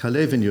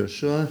 Kalev and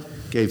Yoshua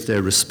gave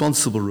their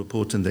responsible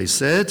report, and they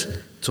said,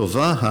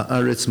 Tovah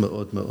ha'aretz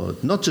me'od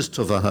me'od. Not just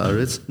Tovah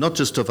ha'aretz, not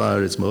just Tovah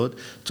ha'aretz me'od,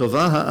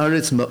 Tovah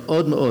ha'aretz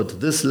me'od me'od.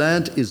 This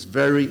land is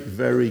very,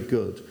 very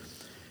good.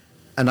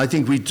 And I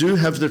think we do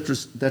have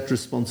that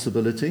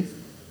responsibility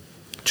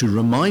to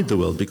remind the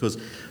world, because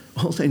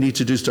all they need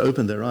to do is to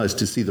open their eyes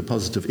to see the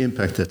positive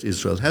impact that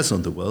Israel has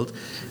on the world,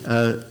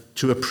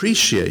 to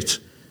appreciate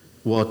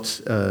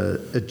what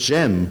a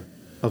gem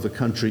of a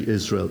country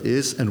Israel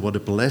is and what a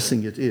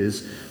blessing it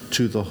is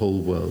to the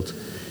whole world.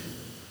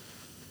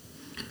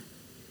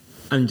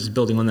 And just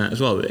building on that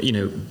as well,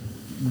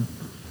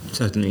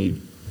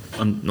 certainly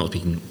I'm not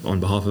speaking on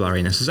behalf of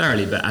Ari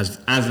necessarily, but as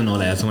an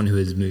Ole, as someone who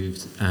has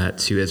moved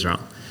to Israel,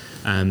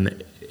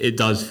 it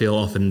does feel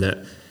often that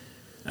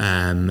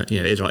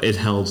Israel is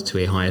held to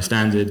a higher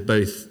standard,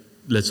 both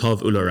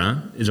Letov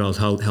Ulora. Israel is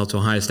held to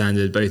a higher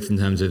standard, both in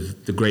terms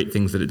of the great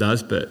things that it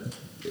does, but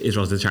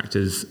Israel's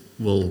detractors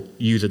will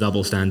use a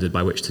double standard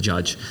by which to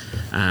judge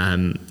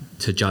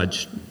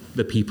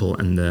the people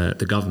and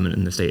the government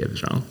and the state of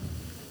Israel.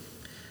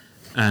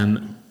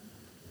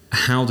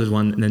 How does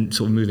one, and then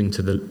sort of moving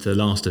to the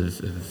last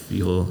of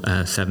your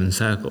 7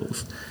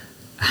 circles,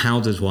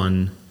 how does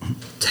one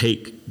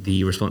take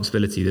the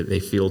responsibility that they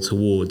feel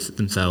towards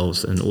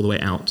themselves and all the way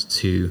out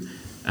to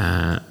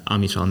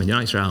Am Yisrael,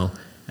 Medina Israel,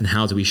 and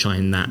how do we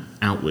shine that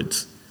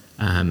outwards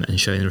and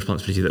showing the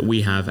responsibility that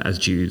we have as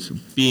Jews,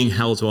 being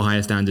held to a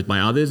higher standard by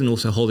others and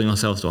also holding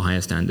ourselves to a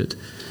higher standard?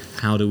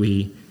 How do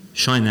we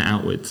shine that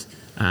outwards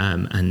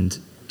and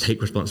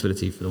take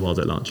responsibility for the world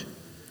at large?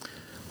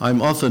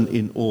 I'm often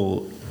in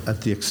awe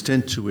at the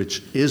extent to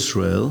which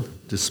Israel,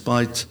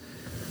 despite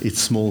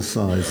its small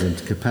size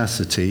and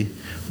capacity,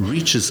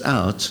 reaches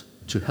out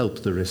to help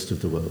the rest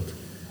of the world.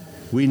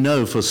 We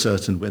know for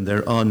certain when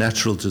there are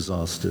natural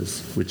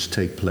disasters which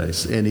take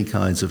place, any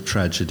kinds of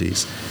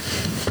tragedies,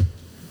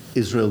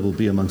 Israel will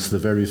be amongst the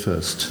very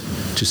first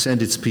to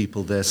send its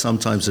people there,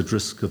 sometimes at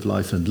risk of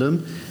life and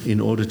limb, in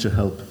order to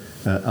help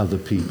other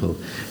people.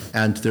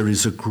 And there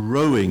is a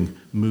growing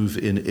move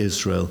in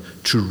Israel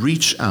to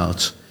reach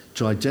out,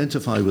 to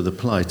identify with the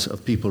plight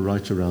of people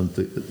right around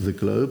the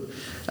globe.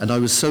 And I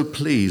was so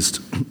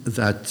pleased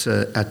that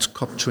at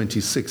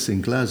COP26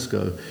 in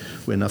Glasgow,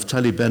 when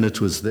Naftali Bennett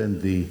was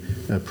then the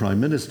Prime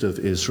Minister of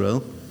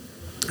Israel,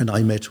 and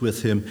I met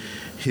with him,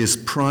 his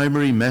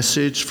primary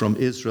message from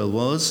Israel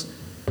was,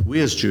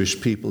 we as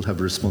Jewish people have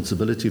a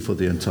responsibility for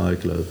the entire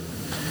globe.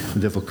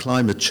 And therefore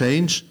climate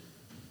change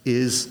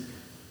is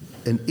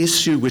an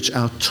issue which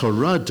our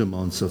Torah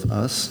demands of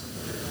us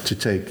to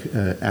take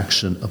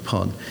action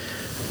upon.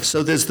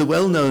 So there's the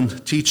well-known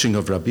teaching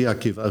of Rabbi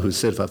Akiva who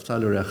said,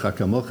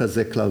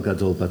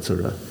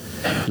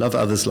 love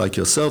others like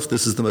yourself.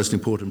 This is the most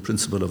important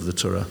principle of the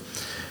Torah.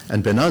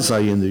 And Ben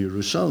Azai in the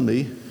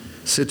Yerushalmi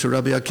said to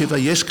Rabbi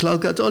Akiva, Yesh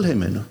klal gadol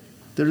hemenu.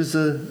 There is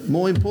a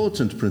more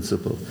important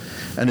principle.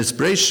 And it's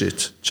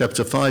Breshit,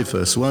 chapter 5,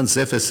 verse 1,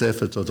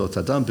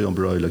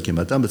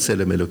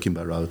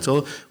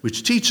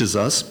 which teaches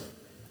us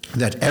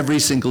that every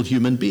single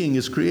human being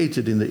is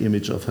created in the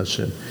image of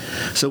Hashem.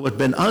 So what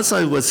Ben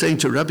Azai was saying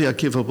to Rabbi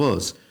Akiva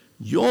was,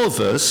 your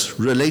verse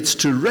relates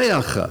to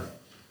Reacha,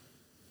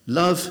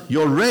 love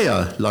your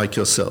Re'ah like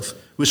yourself,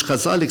 which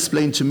Chazal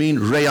explained to mean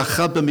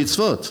Re'acha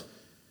b'mitzvot.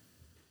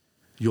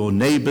 Your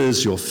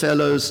neighbors, your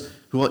fellows,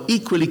 who are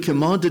equally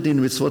commanded in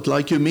mitzvot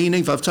like you,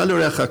 meaning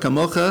Vavtalu Re'acha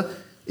kamocha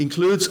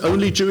includes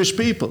only Jewish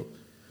people.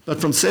 But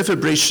from Sefer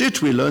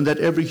Breshit we learn that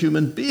every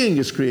human being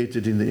is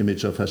created in the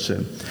image of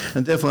Hashem.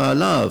 And therefore our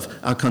love,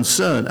 our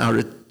concern,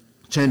 our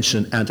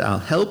attention and our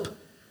help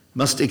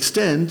must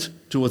extend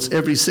towards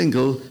every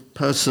single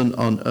person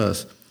on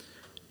earth.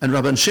 And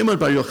Rabban Shimon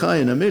Bar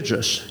Yochai in a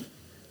Midrash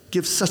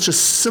gives such a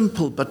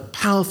simple but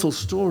powerful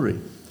story.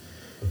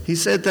 He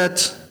said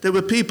that there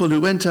were people who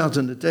went out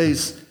on a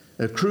day's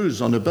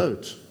cruise on a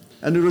boat,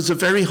 and it was a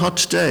very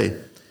hot day.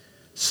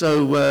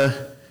 So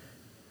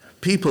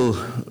people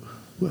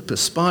were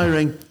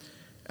perspiring,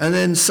 and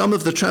then some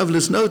of the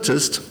travelers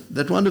noticed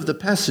that one of the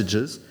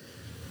passengers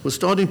was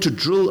starting to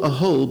drill a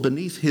hole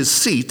beneath his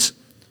seat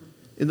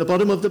in the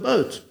bottom of the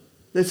boat.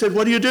 They said,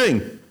 "What are you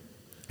doing?"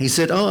 He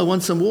said, "Oh, I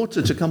want some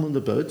water to come on the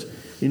boat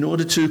in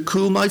order to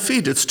cool my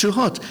feet. It's too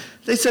hot."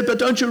 They said, "But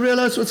don't you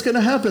realize what's going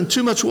to happen?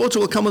 Too much water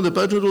will come on the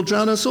boat and it will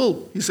drown us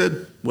all." He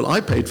said, "Well, I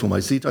paid for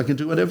my seat. I can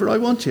do whatever I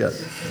want here."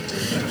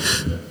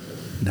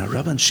 Now,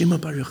 Rabban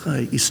Shimon Bar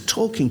Yochai is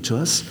talking to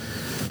us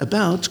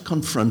about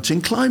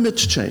confronting climate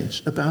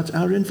change, about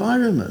our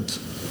environment.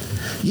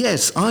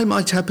 Yes, I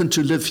might happen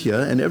to live here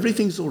and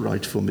everything's all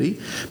right for me,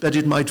 but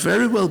it might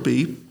very well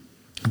be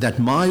that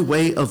my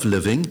way of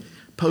living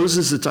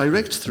poses a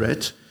direct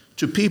threat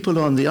to people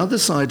on the other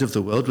side of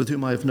the world with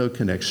whom I have no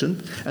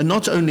connection, and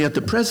not only at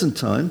the present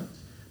time,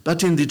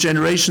 but in the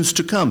generations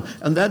to come.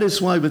 And that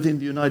is why within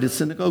the United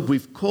Synagogue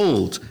we've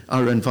called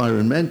our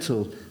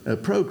environmental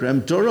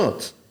program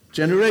Dorot,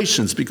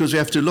 generations, because we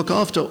have to look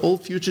after all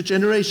future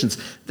generations.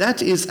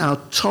 That is our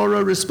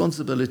Torah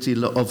responsibility,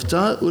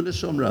 La'ovda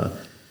u'leshomra,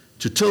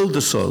 to till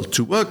the soil,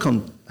 to work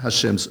on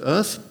Hashem's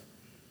earth,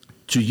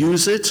 to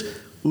use it,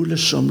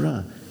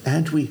 u'leshomra,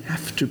 and we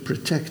have to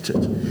protect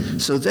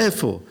it. So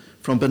therefore,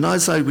 from Bnei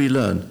Zai we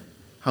learn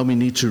how we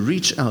need to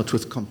reach out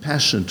with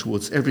compassion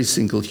towards every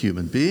single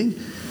human being,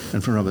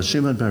 and from Rabbi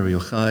Shimon Bar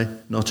Yochai,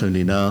 not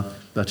only now,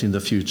 but in the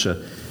future.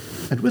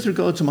 And with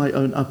regard to my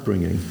own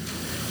upbringing,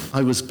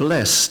 I was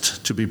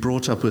blessed to be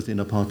brought up within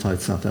apartheid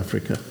South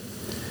Africa.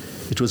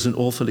 It was an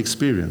awful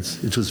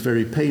experience. It was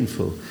very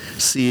painful,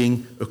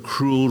 seeing a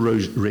cruel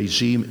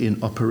regime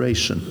in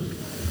operation.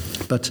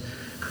 But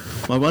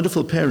my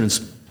wonderful parents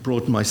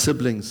brought my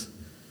siblings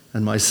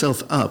and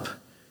myself up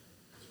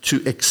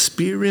to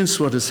experience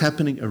what is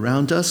happening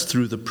around us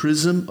through the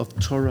prism of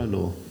Torah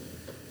law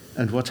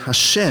and what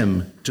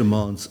Hashem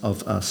demands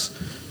of us,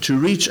 to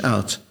reach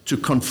out, to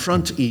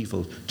confront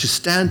evil, to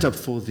stand up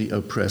for the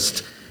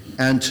oppressed,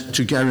 and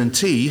to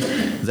guarantee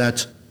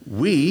that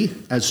we,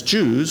 as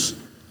Jews,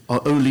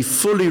 are only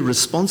fully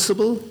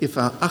responsible if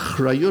our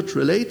achrayut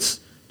relates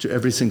to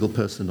every single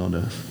person on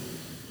earth.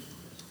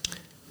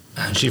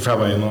 Chief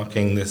Rabbi,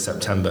 marking this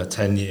September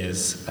 10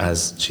 years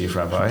as Chief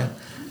Rabbi.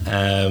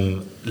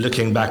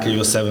 Looking back at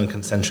your 7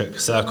 concentric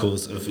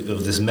circles of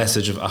this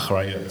message of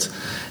achrayut,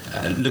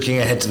 looking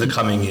ahead to the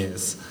coming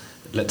years,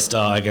 let's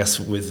start, I guess,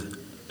 with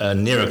a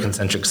nearer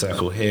concentric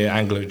circle here,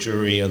 Anglo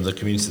Jewry and the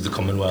community of the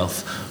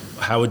Commonwealth.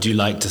 How would you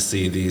like to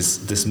see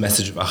this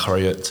message of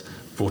achrayut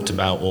brought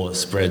about or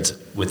spread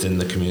within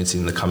the community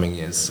in the coming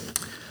years?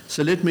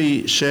 So let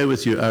me share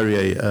with you,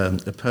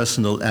 Aryeh, a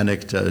personal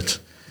anecdote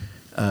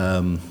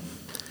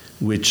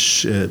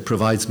which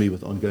provides me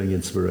with ongoing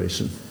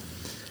inspiration.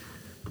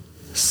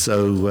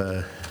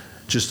 So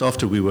just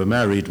after we were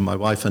married, my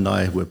wife and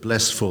I were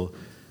blessed for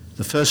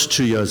the first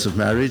 2 years of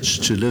marriage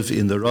to live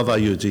in the Rova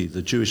Yehudi,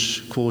 the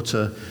Jewish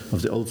quarter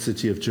of the old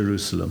city of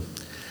Jerusalem.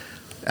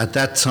 At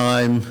that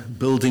time,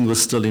 building was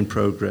still in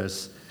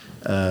progress.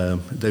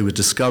 They were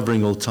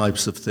discovering all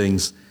types of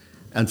things.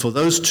 And for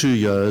those 2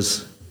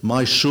 years,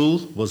 my shul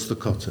was the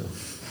kotel.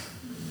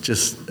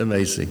 Just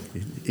amazing,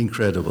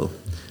 incredible.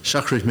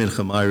 Shachrit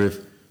Mincha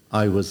Ma'ariv,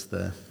 I was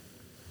there.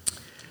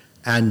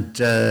 And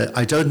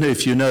I don't know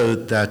if you know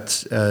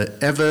that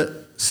ever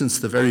since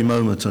the very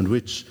moment on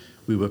which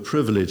we were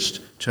privileged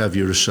to have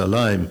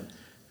Yerushalayim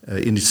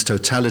in its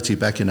totality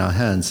back in our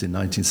hands in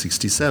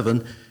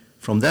 1967,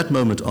 from that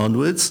moment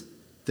onwards,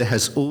 there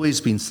has always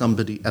been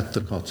somebody at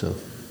the kotel.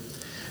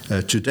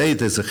 Today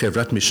there's a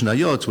Chevrat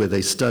Mishnayot where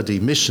they study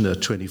Mishnah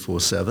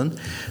 24/7,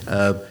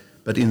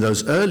 but in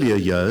those earlier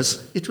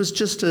years, it was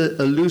just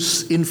a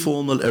loose,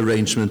 informal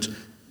arrangement.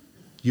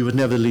 You would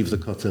never leave the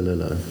kotel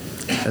alone,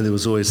 and there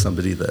was always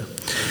somebody there.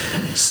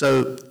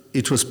 So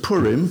it was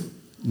Purim,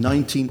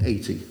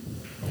 1980,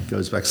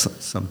 goes back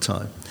some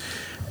time.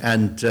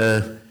 And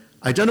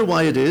I don't know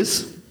why it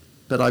is,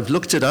 but I've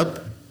looked it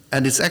up,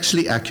 and it's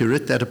actually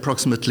accurate that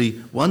approximately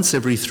once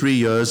every 3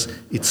 years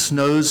it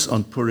snows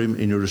on Purim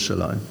in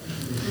Yerushalayim.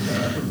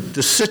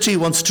 The city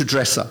wants to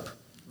dress up,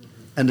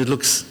 and it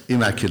looks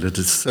immaculate.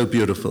 It's so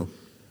beautiful.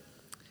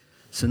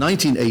 So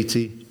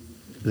 1980,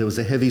 there was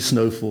a heavy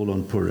snowfall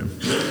on Purim.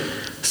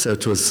 So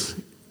it was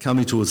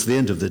coming towards the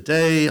end of the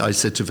day. I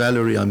said to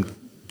Valerie, I'm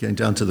going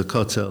down to the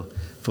kotel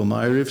for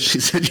Ma'ariv. She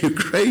said, "You're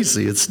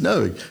crazy, it's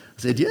snowing." I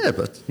said, yeah,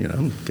 but,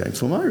 I'm going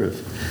for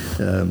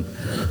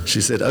Mirvis.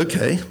 She said,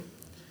 okay.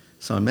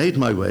 So I made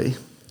my way,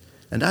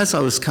 and as I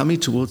was coming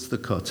towards the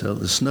kotel,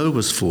 the snow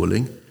was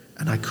falling,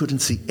 and I couldn't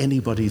see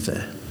anybody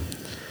there.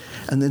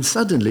 And then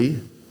suddenly,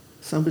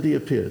 somebody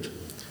appeared,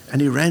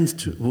 and he ran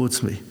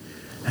towards me,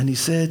 and he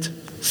said,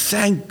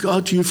 thank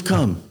God you've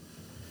come.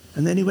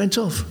 And then he went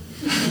off.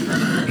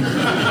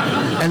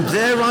 And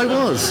there I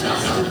was.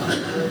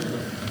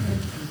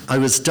 I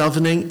was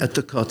davening at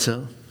the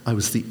kotel. I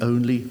was the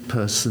only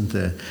person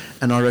there.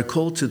 And I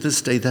recall to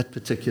this day that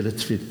particular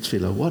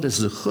tefillah. What a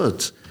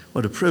zechut,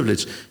 what a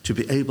privilege to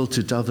be able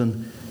to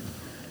daven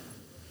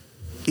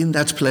in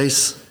that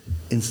place,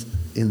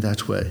 in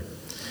that way.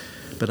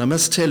 But I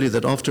must tell you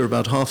that after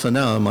about half an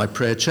hour, my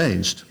prayer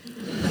changed.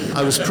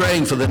 I was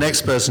praying for the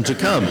next person to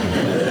come.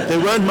 There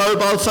weren't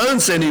mobile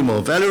phones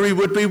anymore. Valerie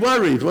would be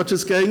worried what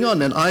is going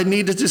on, and I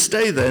needed to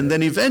stay there. And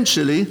then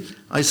eventually,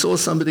 I saw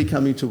somebody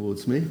coming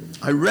towards me.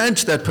 I ran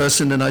to that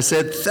person and I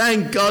said,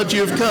 thank God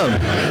you've come.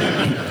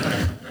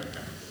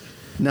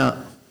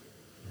 Now,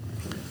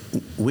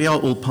 we are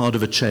all part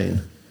of a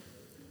chain.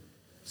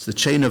 It's the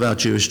chain of our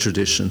Jewish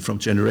tradition from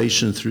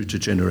generation through to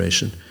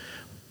generation.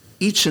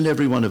 Each and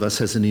every one of us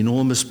has an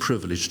enormous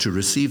privilege to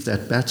receive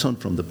that baton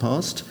from the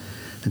past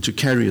and to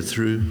carry it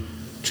through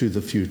to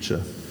the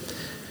future.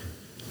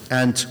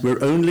 And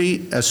we're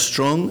only as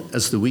strong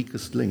as the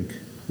weakest link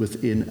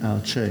within our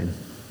chain.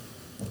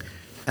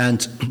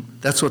 And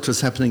that's what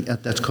was happening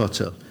at that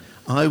kotel.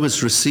 I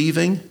was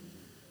receiving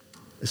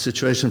a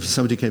situation where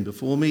somebody came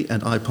before me,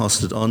 and I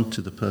passed it on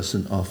to the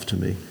person after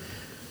me.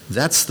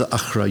 That's the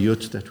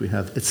achrayut that we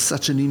have. It's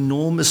such an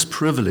enormous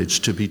privilege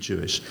to be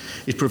Jewish.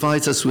 It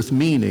provides us with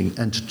meaning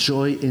and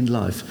joy in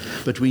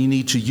life. But we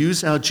need to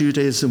use our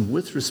Judaism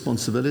with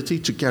responsibility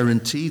to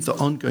guarantee the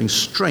ongoing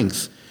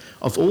strength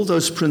of all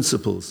those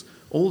principles,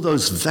 all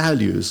those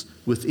values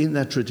within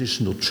that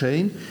traditional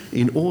chain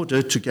in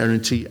order to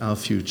guarantee our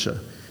future.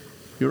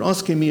 You're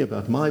asking me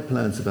about my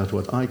plans, about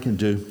what I can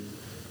do.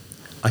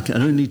 I can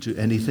only do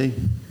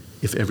anything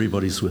if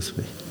everybody's with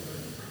me.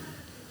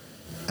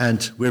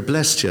 And we're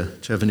blessed here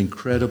to have an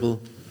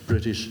incredible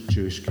British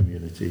Jewish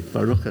community.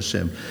 Baruch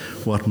Hashem,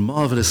 what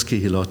marvelous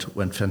kihilot,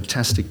 what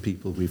fantastic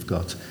people we've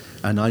got.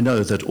 And I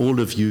know that all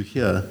of you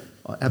here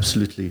are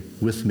absolutely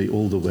with me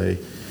all the way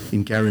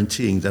in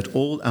guaranteeing that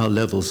all our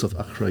levels of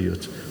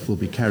achrayut will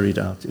be carried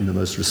out in the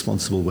most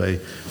responsible way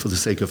for the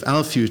sake of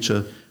our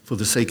future, for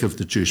the sake of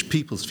the Jewish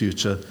people's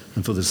future,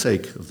 and for the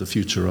sake of the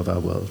future of our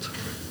world.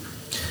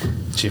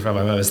 Chief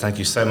Rabbi Mirvis, thank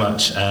you so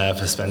much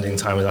for spending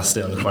time with us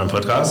today on the Koren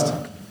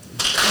Podcast.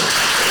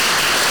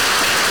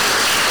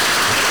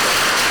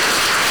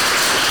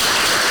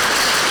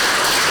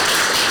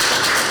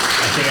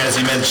 I think, as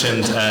you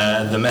mentioned,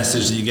 the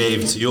message that you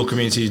gave to your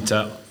community,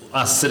 to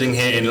us sitting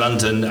here in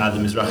London at the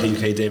Mizrahi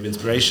UK Day of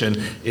Inspiration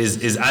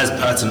is as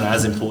pertinent,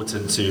 as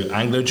important to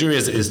Anglo Jewry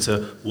as it is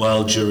to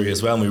world Jewry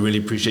as well. And we really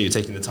appreciate you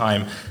taking the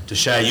time to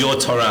share your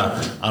Torah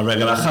al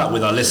Regel Achat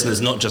with our listeners,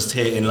 not just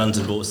here in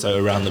London, but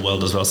also around the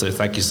world as well. So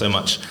thank you so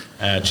much,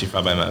 Chief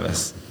Rabbi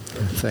Mirvis.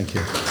 Thank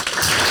you.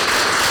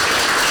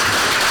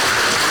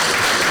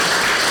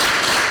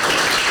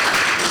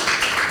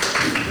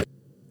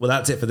 Well,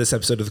 that's it for this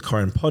episode of the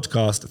Koren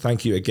Podcast.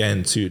 Thank you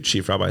again to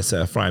Chief Rabbi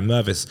Sir Ephraim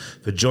Mirvis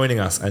for joining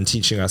us and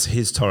teaching us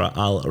his Torah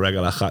al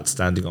Regel Achat,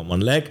 standing on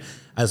one leg,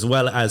 as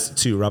well as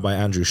to Rabbi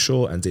Andrew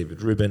Shaw and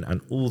David Rubin and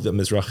all the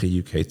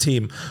Mizrahi UK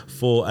team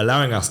for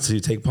allowing us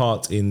to take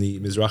part in the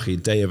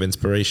Mizrahi Day of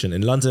Inspiration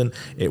in London.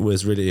 It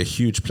was really a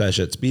huge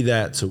pleasure to be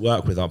there, to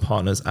work with our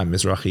partners at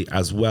Mizrahi,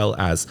 as well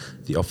as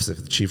the Office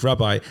of the Chief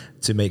Rabbi,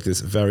 to make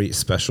this very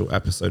special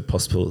episode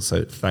possible.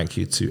 So thank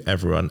you to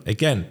everyone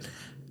again.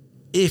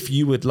 If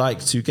you would like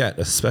to get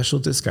a special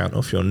discount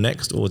off your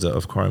next order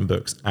of Koren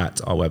books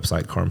at our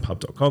website,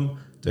 korenpub.com,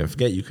 don't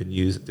forget you can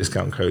use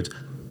discount code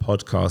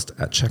podcast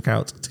at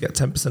checkout to get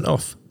 10%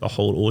 off the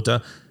whole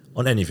order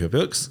on any of your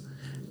books.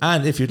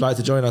 And if you'd like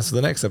to join us for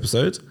the next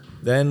episode,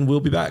 then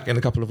we'll be back in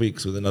a couple of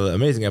weeks with another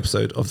amazing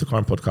episode of the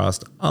Koren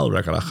Podcast, Al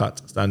Regel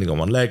Achat, standing on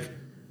one leg.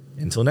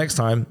 Until next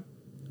time,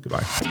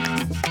 goodbye.